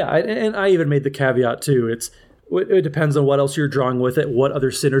 Yeah, and I even made the caveat, too. It depends on what else you're drawing with it. What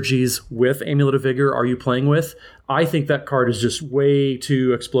other synergies with Amulet of Vigor are you playing with? I think that card is just way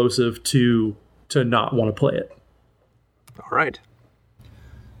too explosive to not want to play it. All right.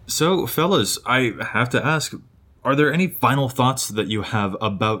 So, fellas, I have to ask, are there any final thoughts that you have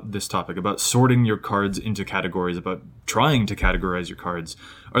about this topic, about sorting your cards into categories, about trying to categorize your cards?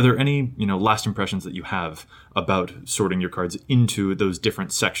 Are there any, last impressions that you have about sorting your cards into those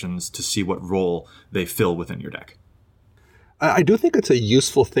different sections to see what role they fill within your deck? I do think it's a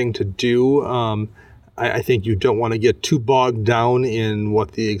useful thing to do. I think you don't want to get too bogged down in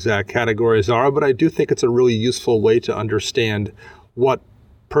what the exact categories are, but I do think it's a really useful way to understand what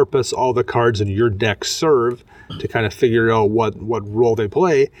purpose all the cards in your deck serve, to kind of figure out what role they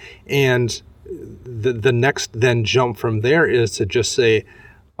play. And the next then jump from there is to just say,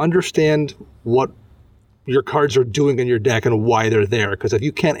 understand what your cards are doing in your deck and why they're there. Because if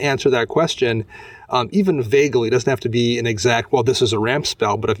you can't answer that question, even vaguely, it doesn't have to be an exact, well, this is a ramp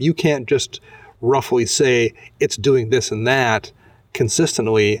spell, but if you can't just roughly say it's doing this and that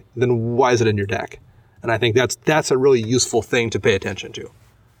consistently, then why is it in your deck? And I think that's a really useful thing to pay attention to.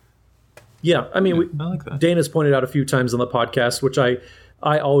 Yeah, I mean, I like that. Dana's pointed out a few times on the podcast, which I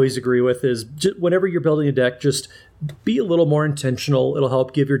always agree with, is whenever you're building a deck, just be a little more intentional. It'll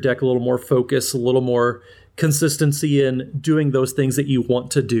help give your deck a little more focus, a little more consistency in doing those things that you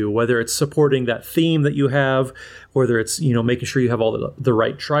want to do, whether it's supporting that theme that you have, whether it's, making sure you have all the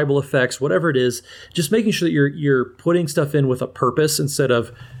right tribal effects, whatever it is, just making sure that you're putting stuff in with a purpose instead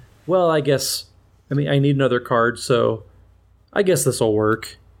of, well, I need another card, so I guess this will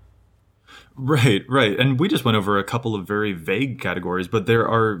work. Right. And we just went over a couple of very vague categories, but there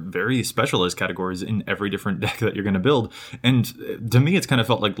are very specialized categories in every different deck that you're going to build. And to me, it's kind of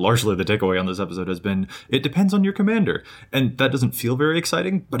felt like largely the takeaway on this episode has been, it depends on your commander. And that doesn't feel very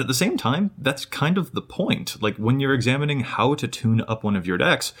exciting, but at the same time, that's kind of the point. Like when you're examining how to tune up one of your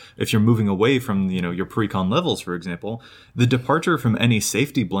decks, if you're moving away from, your pre-con levels, for example, the departure from any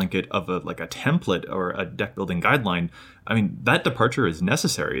safety blanket of a template or a deck building guideline, that departure is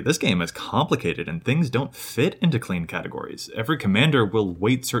necessary. This game is complicated and things don't fit into clean categories. Every commander will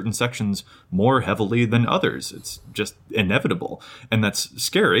weight certain sections more heavily than others. It's just inevitable. And that's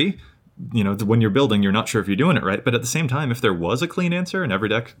scary. When you're building, you're not sure if you're doing it right. But at the same time, if there was a clean answer and every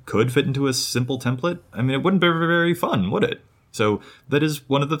deck could fit into a simple template, it wouldn't be very, very fun, would it? So that is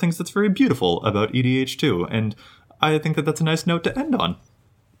one of the things that's very beautiful about EDH2. And I think that that's a nice note to end on.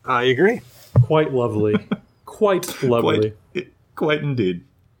 I agree. Quite lovely. Quite lovely. Quite indeed.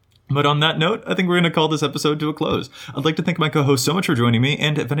 But on that note, I think we're going to call this episode to a close. I'd like to thank my co-host so much for joining me,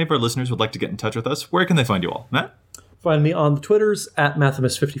 and if any of our listeners would like to get in touch with us, where can they find you all? Matt? Find me on the Twitters at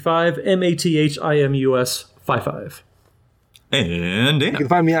Mathimus55, MATHIMUS55. And Dana. You can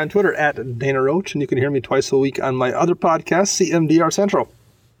find me on Twitter at Dana Roach, and you can hear me twice a week on my other podcast, CMDR Central.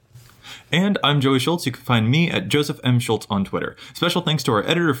 And I'm Joey Schultz. You can find me at Joseph M. Schultz on Twitter. Special thanks to our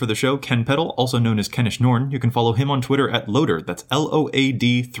editor for the show, Ken Peddle, also known as Kenish Norn. You can follow him on Twitter at Loader. That's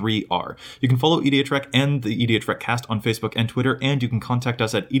LOAD3R. You can follow EDHREC and the EDHREC cast on Facebook and Twitter, and you can contact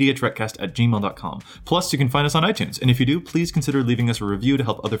us at edhrecast@gmail.com. Plus, you can find us on iTunes, and if you do, please consider leaving us a review to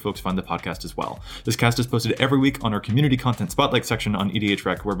help other folks find the podcast as well. This cast is posted every week on our Community Content Spotlight section on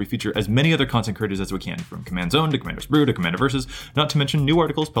EDHREC, where we feature as many other content creators as we can, from Command Zone to Commander's Brew to Commander Versus, not to mention new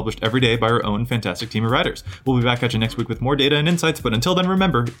articles published every day by our own fantastic team of writers. We'll be back at you next week with more data and insights, but until then,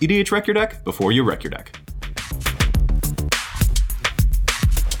 remember, EDHREC your deck before you wreck your deck.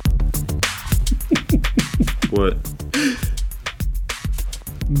 What?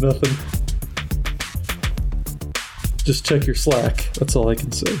 Nothing. Just check your Slack. That's all I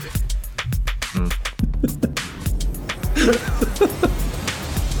can say.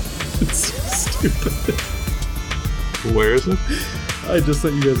 It's just... stupid. Where is it? I just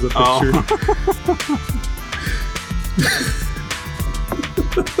sent you guys a picture.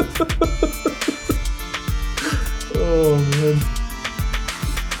 Oh man.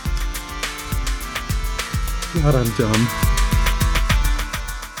 God, I'm dumb.